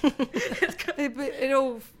 It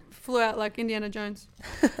all flew out like Indiana Jones.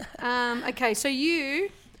 Okay, so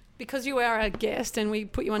because you are our guest and we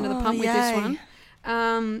put you under the pump with this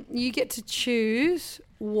one, you get to choose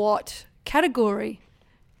what category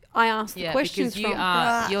I ask the questions because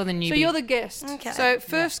from. You're the newbie. So you're the guest. Okay. So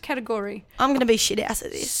first category. I'm going to be shit ass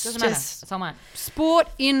at this. Doesn't matter. It's all mine. Sport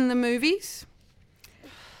in the movies.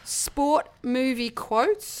 Sport movie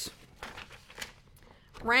quotes.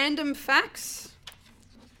 Random facts.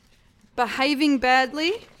 Behaving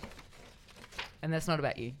badly. And that's not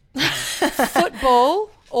about you.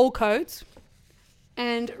 Football, all codes.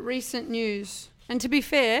 And recent news. And to be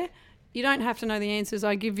fair, you don't have to know the answers.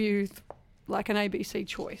 I give you like an ABC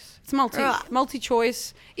choice. It's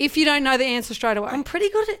multi-choice if you don't know the answer straight away. I'm pretty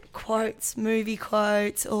good at quotes, movie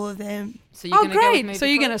quotes, all of them. So you're gonna go with movie So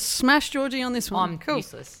you're going to quotes? smash Georgie on this one. I'm Cool.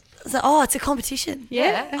 useless. So, it's a competition.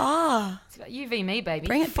 Yeah. Ah, It's about you v me, baby.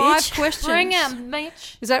 bring it, Five bitch. questions. Bring it,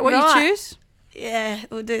 bitch. Is that what Right. you choose? Yeah,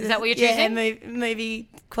 we'll do that. Is that what you're choosing? Yeah, movie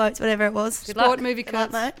quotes, whatever it was. Good Sport luck. movie Good luck,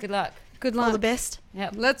 quotes. mate. Good luck. Good All luck. the best.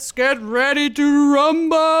 Yep. Let's get ready to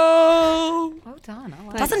rumble. Well done. I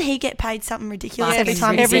like Doesn't he get paid something ridiculous Yes, every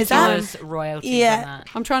time he every says that? ridiculous royalties Yeah. on that.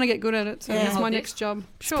 I'm trying to get good at it, so Yeah. that's my Hold next job.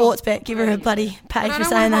 Sure. Sports bet, give her a bloody pay for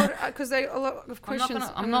saying that. Because they a lot of questions.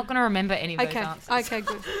 I'm not going to remember any of those Okay. answers. Okay.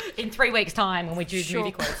 Good. In 3 weeks' time when we choose Sure.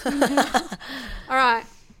 movie quotes. All right.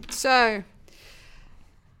 So,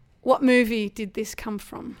 what movie did this come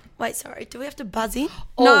from? Wait, sorry, do we have to buzz in?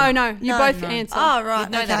 No. You no, both no. answer. Oh, right,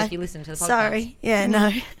 You'd know okay. that if you listen to the podcast. Sorry, yeah,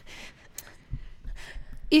 no.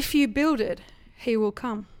 If you build it, he will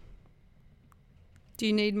come. Do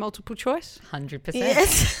you need multiple choice? 100%.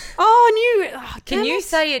 Yes. Oh, I knew it. Oh, Can damn you it.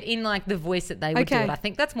 say it in like the voice that they would do Okay. it? I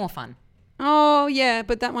think that's more fun. Oh, yeah,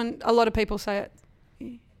 but that one, a lot of people say it.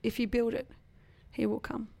 If you build it, he will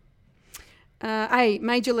come. A,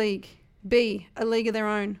 Major League. B, A League of Their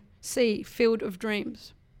Own. C, Field of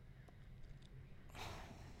Dreams.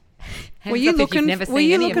 Hands Were you up if you've looking? never Were seen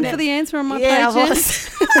you any of looking them. for the answer on my Yeah, page? I Jen? was.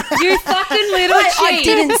 You fucking little I cheat.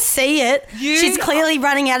 didn't see it. She's clearly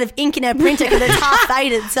running out of ink in her printer because it's half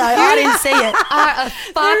faded, so I didn't see it. Are a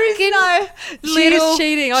fucking She little is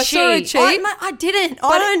cheating. I saw her cheat. cheat. I didn't.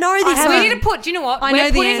 I don't know this haven't. We one. need to put. Do you know what? I We're know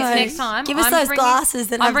the putting answer. next time. Give us I'm those bringing- glasses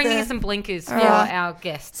that I'm have bringing the- you some blinkers for Alright. our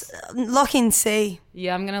guests. Lock in C.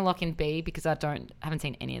 Yeah, I'm gonna lock in B because I haven't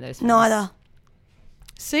seen any of those. Films. Neither.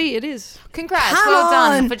 C, it is. Congrats, Come well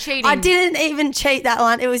done on. for cheating. I didn't even cheat that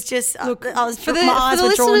one. It was just Look, I was For the, my eyes for the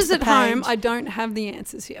were drawn to listeners the at home, page. I don't have the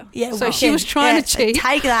answers here. Yeah, so well, she was trying yeah, to cheat,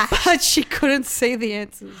 Take that. but she couldn't see the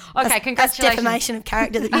answers. Okay, That's congratulations. defamation of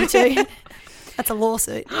character that you do. That's a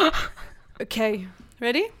lawsuit. Okay,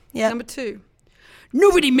 ready? Yeah. Number 2.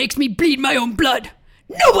 Nobody makes me bleed my own blood.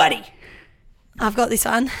 Nobody. I've got this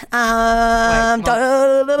one. You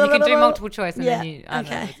can do multiple choice and Yeah, then you. I don't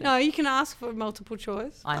know, okay. is it? No, you can ask for multiple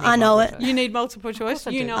choice. need I know multiple it. choice. You need multiple choice.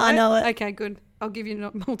 I You do. know I it. know it. Okay, good. I'll give you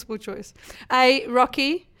multiple choice. A,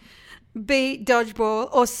 Rocky. B, Dodgeball.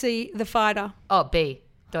 Or C, The Fighter. Oh, B,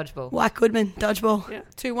 dodgeball. White Goodman, dodgeball. Yeah.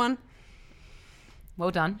 2-1. Well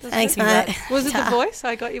done. Thanks, Congrats. mate. Was it the voice?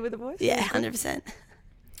 I got you with the voice? Yeah, 100%.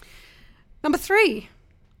 Number 3.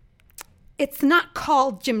 It's not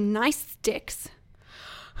called gymnastics.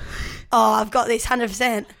 Oh, I've got this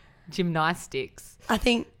 100%. Gymnastics. I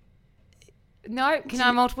think. No, can I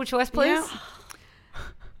have multiple choice, please? Yeah.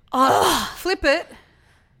 Oh, flip it.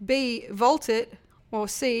 B, vault it. Or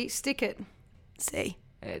C, stick it. C.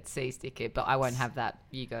 It's C, stick it, but I won't have that.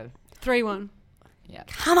 You go. 3-1. Yeah.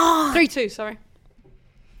 Come on. 3-2, sorry.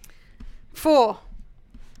 4.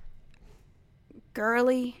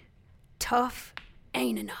 Girly, tough,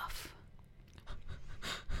 ain't enough.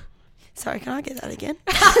 Sorry, can I get that again?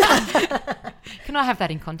 Can I have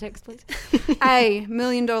that in context, please? A, $1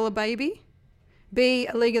 Million Baby. B,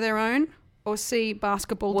 A League of Their Own, or C,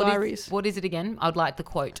 Basketball Diaries? What is it again? I'd like the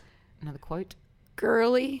quote. Another quote.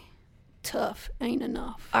 Girly, tough, ain't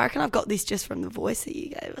enough. I reckon I've got this just from the voice that you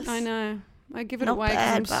gave us. I know. I give it Not away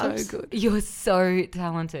bad, because I'm Bubs. so good. You're so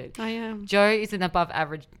talented. I am. Joe is an above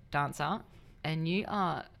average dancer and you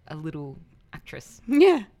are a little actress.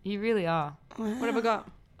 Yeah. You really are. Wow. What have I got?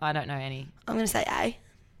 I don't know any. I'm going to say A.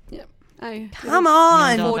 Yep. A. Come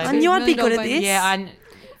on. $1 I knew I'd be good at baby. this. Yeah,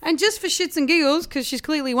 And just for shits and giggles, because she's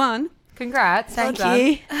clearly won. congrats. Thank Well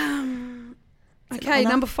done. you. Okay, honour.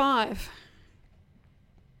 number 5.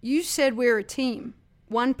 You said we're a team.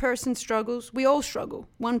 One person struggles, we all struggle.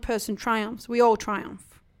 One person triumphs, we all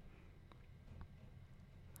triumph.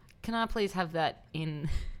 Can I please have that in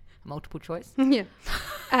multiple choice? Yeah.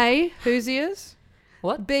 A, Hoosiers.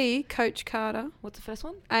 What? B, Coach Carter. What's the first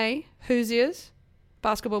one? A, Hoosiers.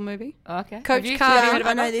 Basketball movie. Oh, okay. Coach Have you Carter. heard I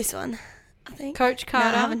about know that? this one, I think. Coach No, I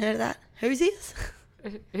Carter. haven't heard of that. Who's this?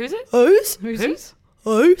 Who's it? Who's? Hoosiers.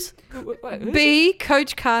 Who's? Wait, who's B,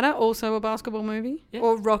 Coach Carter, also a basketball movie. Yeah.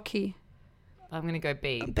 Or Rocky. I'm going to go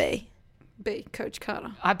B. B. B, Coach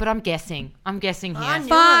Carter. But I'm guessing. I'm guessing here. I knew-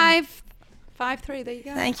 5. 5-3, there you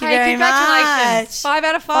go. Thank you Hey, very congratulations. much. 5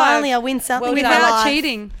 out of 5. Finally, I win something in my Without life.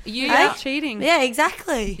 cheating. You Without cheating. Yeah,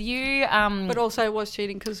 exactly. You But also it was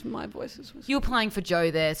cheating because my voices was. you were playing for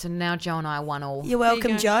Joe there, so now Joe and I won all. You're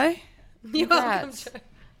welcome, go. Joe. You're welcome, Congrats. Joe.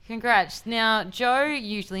 Congrats. Now Joe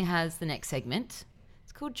usually has the next segment.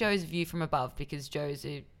 It's called Joe's View from Above because Joe's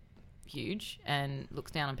huge and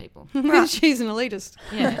looks down on people. She's an elitist.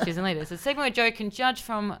 Yeah, she's a leader. It's a segment where Joe can judge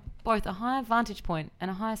from both a higher vantage point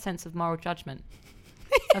and a higher sense of moral judgment.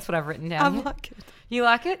 That's what I've written down. I here. like it. You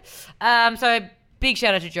like it? So big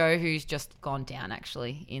shout out to Joe, who's just gone down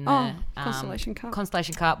actually in the Constellation Cup.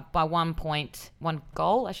 Constellation Cup by 1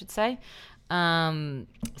 goal, I should say.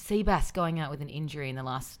 Seabass going out with an injury in the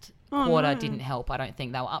last quarter didn't help. I don't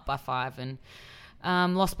think they were up by 5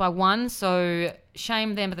 and lost by 1. So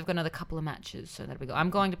shame them, but they've got another couple of matches. So that'll be good. I'm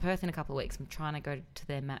going to Perth in a couple of weeks. I'm trying to go to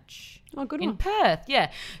their match Oh, good in one. Perth.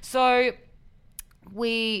 Yeah. So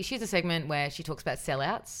she's a segment where she talks about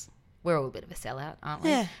sellouts. We're all a bit of a sellout, aren't we?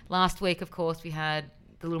 Yeah. Last week, of course, we had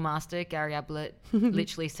the little master, Gary Ablett,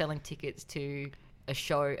 literally selling tickets to a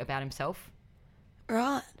show about himself.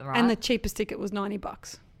 Right. Right? And the cheapest ticket was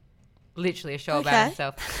 $90. literally a show Okay. about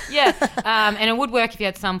himself. Yeah. And it would work if he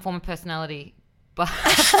had some form of personality. But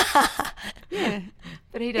Yeah.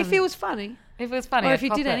 but he doesn't. If he was funny. If it was funny. Or I'd if he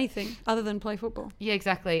cop did it. anything other than play football. Yeah,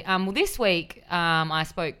 exactly. Well, this week I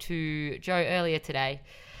spoke to Joe earlier today,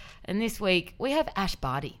 and this week we have Ash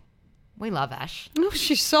Barty. We love Ash. Oh,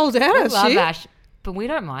 she's sold out, We has love she? Ash, but we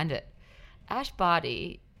don't mind it. Ash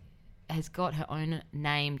Barty has got her own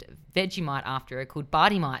named Vegemite after her called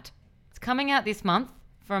Bartymite. It's coming out this month.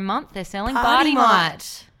 For a month, they're selling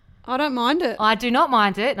Bartymite. I don't mind it. I do not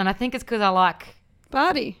mind it, and I think it's because I like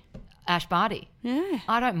Barty. Ash Barty. Yeah.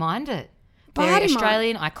 I don't mind it. Very Bartymite.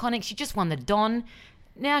 Australian, iconic. She just won the Don.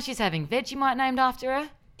 Now she's having Vegemite named after her.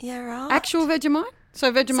 Yeah, right. Actual Vegemite?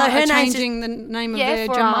 So Vegemite So her are name's changing the name of Yeah, their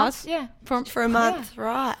for a jars. month. Yeah, For a month,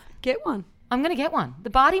 right. Get one. I'm going to get one. The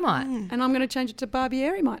Bartymite. And I'm going to change it to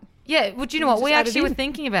Barbieri-mite. Yeah, well, do you know what? Just We add it actually were in.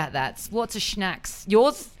 thinking about that. What's a schnacks?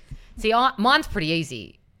 Yours? See, mine's pretty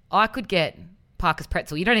easy. I could get Parker's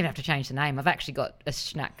Pretzel. You don't even have to change the name. I've actually got a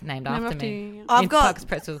snack named Named after after me. you, yeah. I've In got Parker's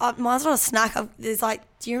Pretzel. mine's not a snack. There's like,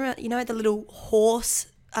 do you remember? You know the little horse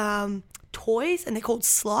toys, and they're called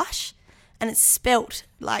Slush, and it's spelt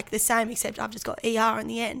like the same except I've just got ER in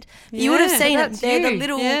the end. You would have Yeah, seen it. that's They're the you.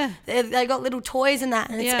 little. Yeah. They got little toys in that,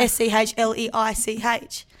 and it's Yeah.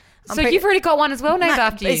 SCHLEICH. So you've already got one as well named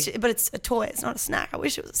after you. But it's a toy. It's not a snack. I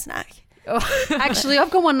wish it was a snack. Actually,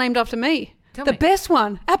 I've got one named after me. Tell the me. best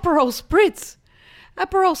one, Aperol Spritz.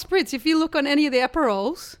 Aperol Spritz. If you look on any of the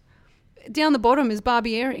Aperols, down the bottom is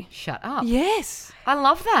Barbieri. Shut up. Yes. I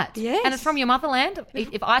love that. Yes. And it's from your motherland, if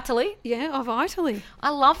Italy. Yeah, of Italy. I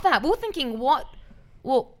love that. We were thinking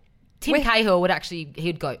Tim Cahill would actually,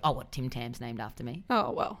 he'd go, oh, what, Tim Tam's named after me,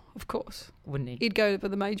 Oh, well, of course. wouldn't he? He'd go for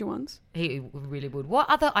the major ones. He really would. What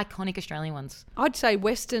other iconic Australian ones? I'd say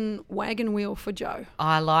Western Wagon Wheel for Joe.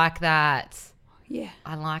 I like that. Yeah.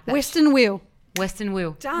 I like that. Western Wheel. Western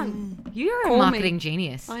Wheel. Done. You're Call a me. marketing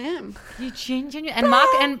genius. I am. You genuine.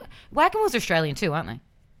 And Wagon Wheel's Australian too, aren't they?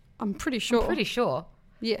 I'm pretty sure. Pretty sure.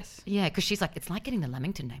 Yes. Yeah, because she's like, it's like getting the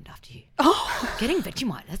Lamington named after you. Oh, Getting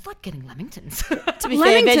Vegemite, that's like getting Lamingtons. To be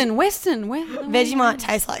fair, Lamington, Western. Vegemite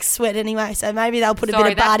tastes like sweat anyway, so maybe they'll put a Sorry,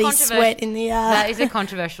 bit of that's Barty controversial. sweat in the. That is a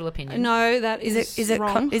controversial opinion. No, that is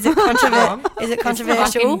wrong. Is it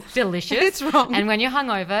controversial? Fucking delicious. It's wrong. And when you're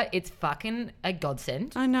hungover, it's fucking a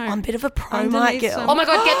godsend. I know. I'm a bit of a pro Underneath mite girl. some- Oh my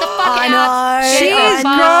God, get the fuck I out. know. Get She's the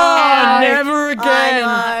fuck gone. out. Never I again.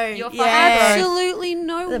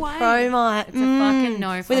 way. Promite. It's a fucking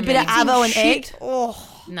no from With a bit of me. avo and egg. Shit.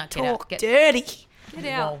 Oh, No, get talk out. Get dirty. Get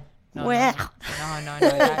out. No, Wow. No.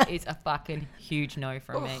 That is a fucking huge no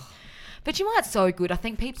from me. But you know what's so good? I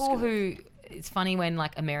think people who... It's funny when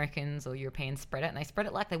like Americans or Europeans spread it, and they spread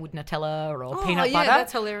it like they would Nutella or peanut butter.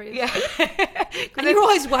 That's hilarious. Yeah. And you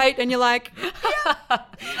always wait and you're like,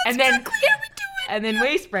 and then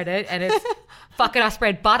we spread it, and it's fucking I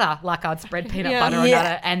spread butter like I'd spread peanut butter or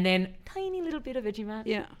butter, and then tiny little bit of Vegemite.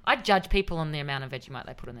 Yeah. I judge people on the amount of Vegemite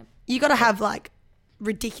they put on them. You got to have like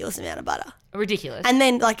ridiculous amount of butter. Ridiculous. And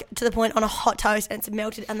then like to the point on a hot toast and it's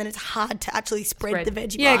melted and then it's hard to actually spread the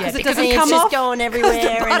Vegemite. Yeah, because it doesn't it's come just off. going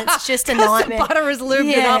everywhere and it's just a nightmare. The butter has lubed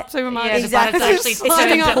it up too much. Yeah, the exactly. butter's actually It's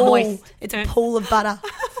turned just a it pool. moist. It's a pool of butter.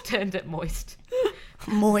 Turned it moist.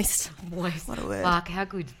 Moist. Moist. What a word. Fuck, how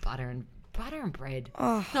good's butter and bread?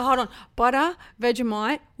 Oh. No, hold on. Butter,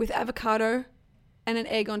 Vegemite with avocado and an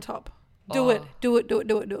egg on top. Do it.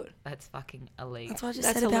 That's fucking elite. That's what I just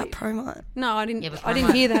That's said about elite. Promite. No, I didn't. Yeah, but I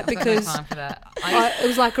didn't hear that no because time for that. it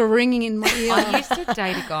was like a ringing in my ear. I used to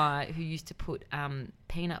date a guy who used to put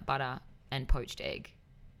peanut butter and poached egg.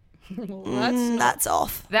 That's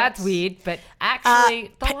off. That's weird, but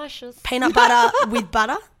actually delicious. Peanut butter with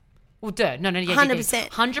butter. Well, duh. No, yeah. 100%.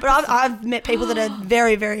 100%. But I've met people that are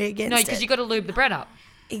very, very against No, it. because you got to lube the bread up.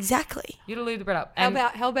 Exactly. You got to lube the bread up. How And,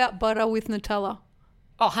 about butter with Nutella?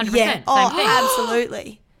 Oh, 100%. Yeah. Same Oh, thing.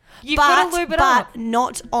 absolutely. You've got to lube it up. But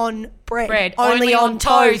not on bread. Bread, Only on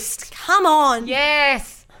toast. Come on.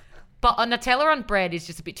 Yes. But a Nutella on bread is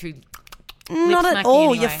just a bit too... Not at lip-smacky all.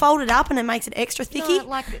 anyway. You fold it up and it makes it extra thicky. No,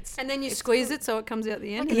 like it's... And then you squeeze it so it comes out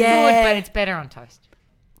the end. It's Yeah. good, but it's better on toast.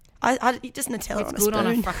 I just Nutella It's on a good spoon. on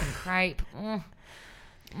a fucking crepe.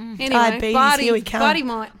 Anyway, Diabetes, here we come. Barty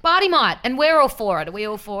might. Barty might, and we're all for it. Are we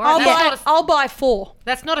all for it? I'll buy 4.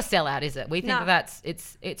 That's not a sellout, is it? We think No.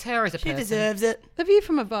 it's her as a She person. deserves it. The view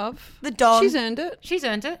from above. The Don. She's earned it. She's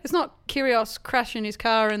earned it. It's not Kyrgios crashing his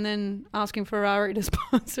car and then asking Ferrari to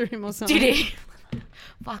sponsor him or something. Did he?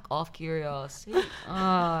 Fuck off, Kyrgios.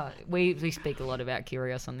 We speak a lot about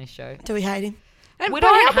Kyrgios on this show. Do we hate him? And We but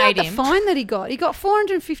don't how about hate the him. fine that he got? He got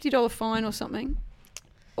 $450 fine or something.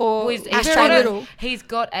 Or He's he's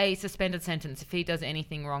got a suspended sentence. If he does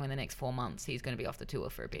anything wrong in the next 4 months, he's going to be off the tour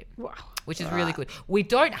for a bit. Wow. Which is really good. We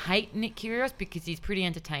don't hate Nick Kyrgios because he's pretty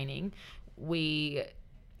entertaining. We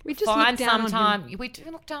just find look down on him. sometimes we do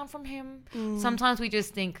look down from him. Sometimes we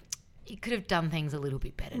just think he could have done things a little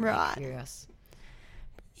bit better. Right. Nick Kyrgios.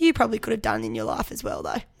 You probably could have done in your life as well,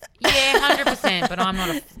 though. Yeah, 100%. But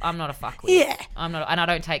I'm not a fuckwit. Yeah. I'm not, and I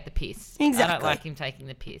don't take the piss. Exactly. I don't like him taking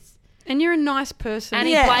the piss. And you're a nice person. And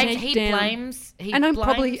Yeah. he blames. And I'm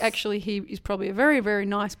probably he is probably a very, very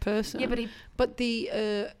nice person. Yeah, but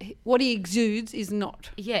the what he exudes is not.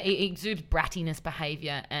 Yeah, he exudes brattiness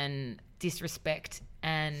behaviour and disrespect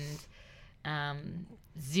and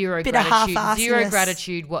zero Bit of gratitude, half-assedness.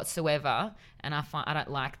 gratitude whatsoever. And I don't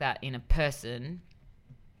like that in a person.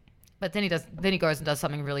 But then he goes and does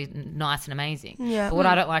something really nice and amazing. Yeah. But what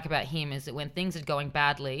I don't like about him is that when things are going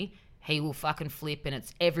badly, he will fucking flip, and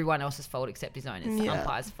it's everyone else's fault except his own. It's the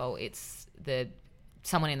umpire's fault. It's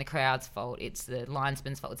someone in the crowd's fault. It's the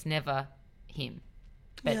linesman's fault. It's never him.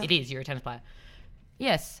 But it is. You're a tennis player.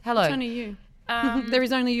 Yes. Hello. It's only you. There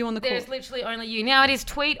is only you on the court. There's literally only you. Now it is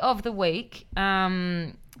tweet of the week.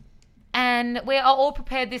 And we are all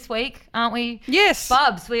prepared this week, aren't we? Yes.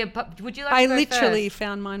 Bubs, would you like I to go literally first?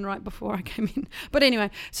 found mine right before I came in. But anyway,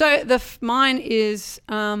 so mine is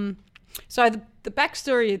so the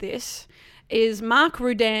backstory of this is Mark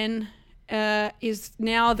Rudan is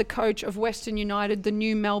now the coach of Western United, the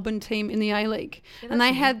new Melbourne team in the A-League, and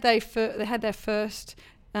they had their first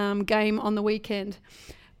game on the weekend,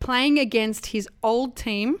 playing against his old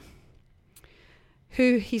team,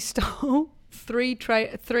 who he stole three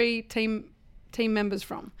team members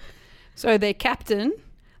from. So their captain,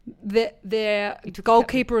 their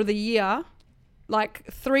goalkeeper of the year, like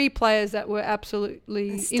 3 players that were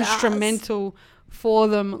absolutely instrumental for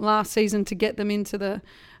them last season to get them into the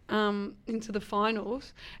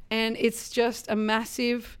finals. And it's just a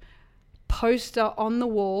massive poster on the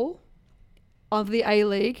wall of the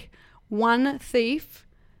A-League. 1 thief,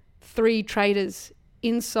 3 traitors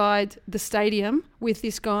inside the stadium, with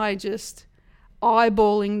this guy just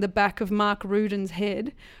eyeballing the back of Mark Rudan's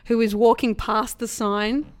head, who is walking past the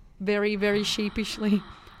sign very, very sheepishly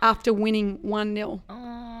after winning 1-0.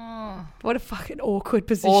 Oh. What a fucking awkward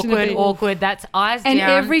position to be. Awkward. That's eyes And down.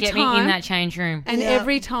 every Get me time- in that change room. And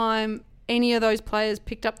every time any of those players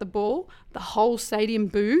picked up the ball, the whole stadium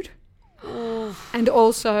booed. And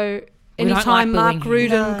also, We don't anytime like Mark booing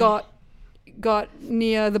Rudan got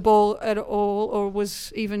near the ball at all or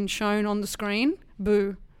was even shown on the screen,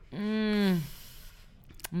 boo. I'm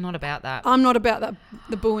not about that. I'm not about that,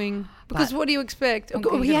 the booing. Because what do you expect?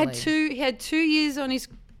 I'm He had 2 years on his...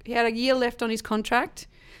 He had a year left on his contract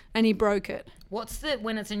and he broke it.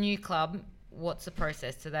 When it's a new club, what's the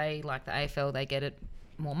process? Do they, like the AFL, they get it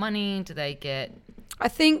more money? Do they get... I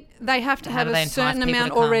think they have to have a certain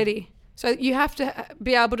amount already. So you have to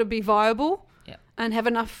be able to be viable and have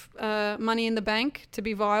enough money in the bank to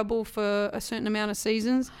be viable for a certain amount of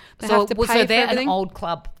seasons. They have to pay so they're for everything. an old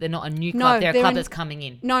club. They're not a new club. They're a club that's coming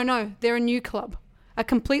in. No, they're a new club. A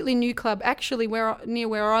completely new club, actually near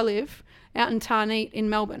where I live, out in Tarneet in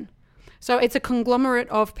Melbourne. So it's a conglomerate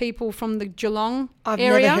of people from the Geelong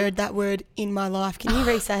area. I've never heard that word in my life. Can you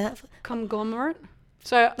re-say that? Conglomerate?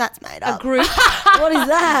 So that's made up. A group. What is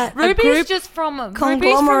that? Ruby's just from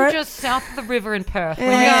just south of the river in Perth. We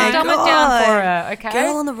need to dumb it down for her, okay?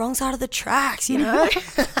 Girl on the wrong side of the tracks, you know?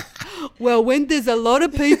 Well, when there's a lot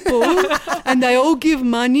of people and they all give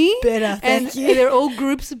money, thank you. They're all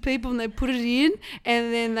groups of people and they put it in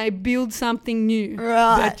and then they build something new.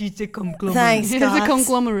 Right. That is a conglomerate. Thanks, guys. It's a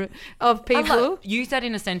conglomerate of people. Use that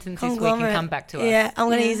in a sentence this week and come back to us. Yeah, I'm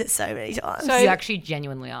going to use it so many times. So you actually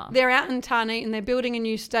genuinely are. They're out in Tarneet and they're building a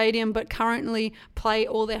new stadium but currently play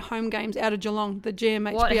all their home games out of Geelong, the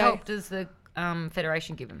GMHBA. What help does the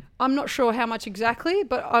Federation give them? I'm not sure how much exactly,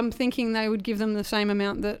 but I'm thinking they would give them the same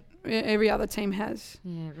amount that every other team has.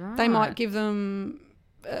 Yeah, right. They might give them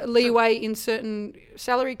leeway in certain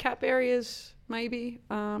salary cap areas, maybe.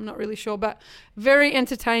 I'm not really sure, but very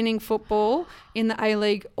entertaining football in the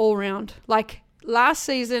A-League all round. Like last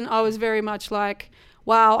season, I was very much like,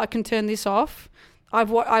 wow, I can turn this off. I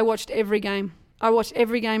watched every game. I watched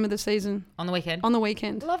every game of the season. On the weekend? On the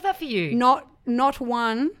weekend. Love that for you. Not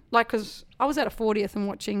one, like, because I was at a 40th and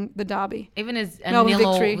watching the derby. Even as Melbourne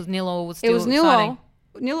victory. Was nil-all was still It was exciting.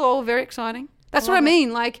 Nil-all, very exciting. That's what I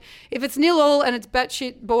mean. Like, if it's nil-all and it's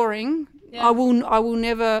batshit boring, I will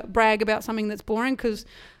never brag about something that's boring because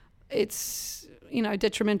it's,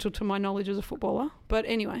 detrimental to my knowledge as a footballer. But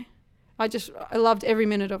anyway, I loved every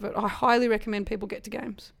minute of it. I highly recommend people get to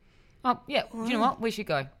games. Oh, yeah. Do you know what? We should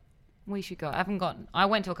go. I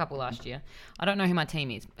went to a couple last year. I don't know who my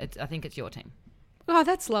team is. I think it's your team. Oh,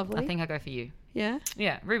 that's lovely. I think I go for you. Yeah?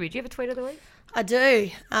 Yeah. Ruby, do you have a tweet of the week? I do.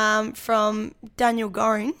 From Daniel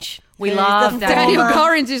Gorringe. We love Daniel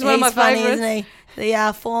Gorringe is one of my funny, favourites. Isn't he?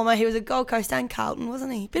 The former, he was a Gold Coast and Carlton,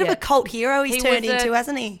 wasn't he? Bit of a cult hero he's turned into,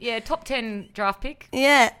 hasn't he? Yeah, top 10 draft pick.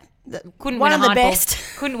 Yeah. Couldn't one win of a the hardball.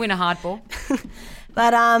 best. Couldn't win a hardball.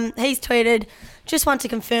 But he's tweeted, just want to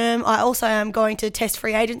confirm, I also am going to test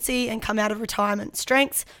free agency and come out of retirement.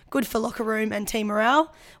 Strengths, good for locker room and team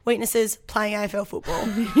morale. Weaknesses, playing AFL football.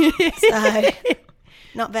 So,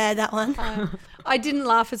 not bad, that one. I didn't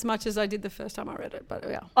laugh as much as I did the first time I read it, but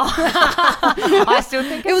yeah. I still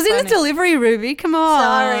think it was funny. in the delivery, Ruby. Come on.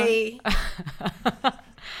 Sorry.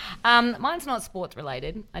 Mine's not sports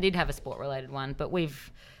related. I did have a sport related one, but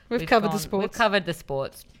we've covered the sports. We've covered the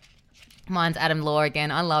sports. Mine's Adam Law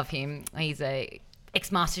again. I love him. He's a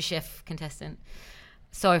ex-MasterChef contestant.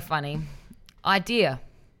 So funny. Idea: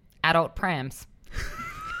 adult prams.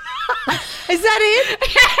 Is that it?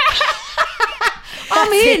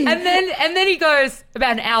 I'm in. And then he goes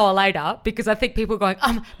about an hour later, because I think people are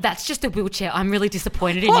going, that's just a wheelchair. I'm really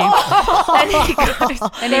disappointed in you. And he goes,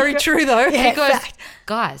 very true though. Yeah, he goes,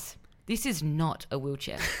 guys, this is not a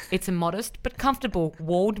wheelchair. It's a modest but comfortable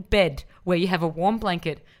walled bed where you have a warm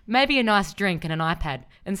blanket, maybe a nice drink and an iPad,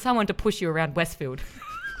 and someone to push you around Westfield.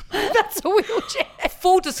 That's a wheelchair.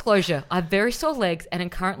 Full disclosure, I have very sore legs and am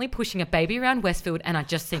currently pushing a baby around Westfield, and I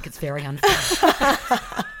just think it's very unfair.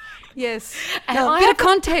 Yes. And a bit of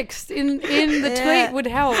context in the tweet would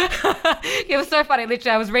help. It was so funny.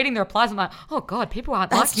 Literally, I was reading the replies. I'm like, oh, God, people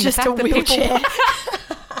aren't That's liking just the fact a wheelchair. that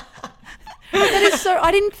people... That is so...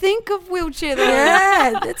 I didn't think of wheelchair though.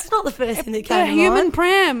 Yeah, that's not the first thing that came to human mind.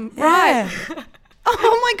 pram. Yeah. Right.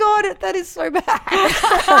 Oh, my God. That is so bad.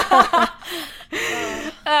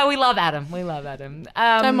 We love Adam.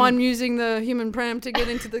 Don't mind using the human pram to get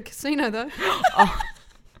into the casino though.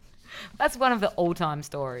 That's one of the all-time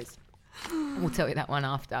stories. We'll tell you that one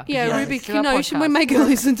after. Yeah, Ruby, should we make her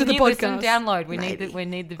listen to the podcast? Listen, download. We need the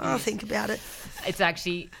views. I'll think about it. It's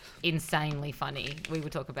actually insanely funny. We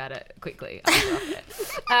will talk about it quickly.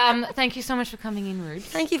 Thank you so much for coming in, Rube.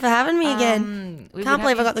 Thank you for having me again. Can't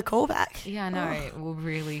believe I got the call back. Yeah, I know. We're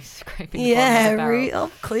really scraping the bottom of the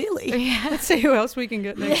barrel. Clearly. Yeah. Let's see who else we can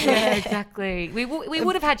get next week. Yeah, exactly. We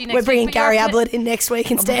would have had you next week. We're bringing Gary Ablett in next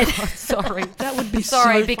week instead. Oh, sorry. That would be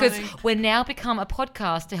sorry so because funny. we're now become a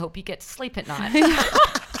podcast to help you get to sleep at night.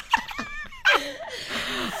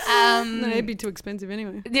 No, it'd be too expensive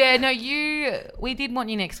anyway. Yeah, no, we did want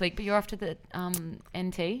you next week, but you're off to the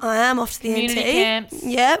NT. I am off to the Community NT. camps.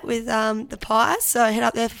 Yeah, with the Pies. So I head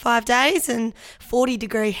up there for 5 days and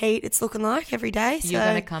 40-degree heat it's looking like every day. So You're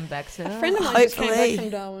going to come back, sir. A friend of mine just came Hopefully. back from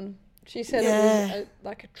Darwin. She said it was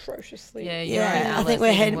like atrociously. Yeah, you're at I Alice, think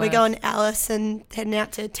even we're worse. going to Alice and heading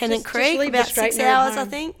out to Tennant Just Creek, leave about the straight 6 and head hours, I home.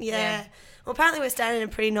 think. Yeah. Yeah. Well, apparently we're staying in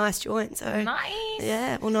a pretty nice joint. So Nice.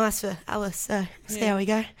 yeah, well, nice for Alice. So see how we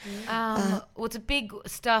go. Well, it's a big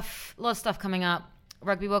stuff, a lot of stuff coming up.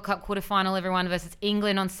 Rugby World Cup quarterfinal, everyone versus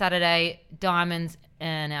England on Saturday. Diamonds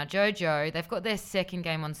and our JoJo, they've got their second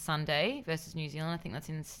game on Sunday versus New Zealand. I think that's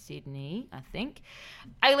in Sydney, I think.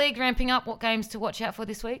 A-League ramping up. What games to watch out for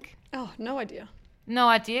this week? Oh, no idea. No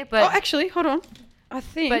idea, but... Oh, actually, hold on. I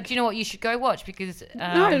think... But do you know what you should go watch? Because...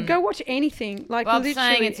 no, go watch anything. Like, Bob's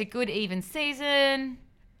literally... saying it's a good, even season.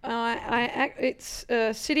 It's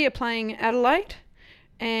City are playing Adelaide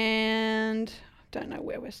and... don't know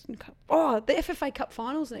where Western Cup... Oh, the FFA Cup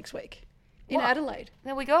finals next week in What? Adelaide.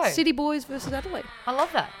 There we go. City boys versus Adelaide. I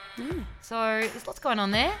love that. So there's lots going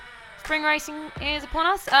on there. Spring racing is upon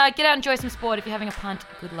us. Get out and enjoy some sport. If you're having a punt,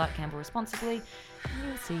 good luck, gamble responsibly. And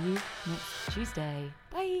we'll see you next Tuesday.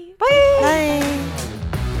 Bye. Bye. Bye.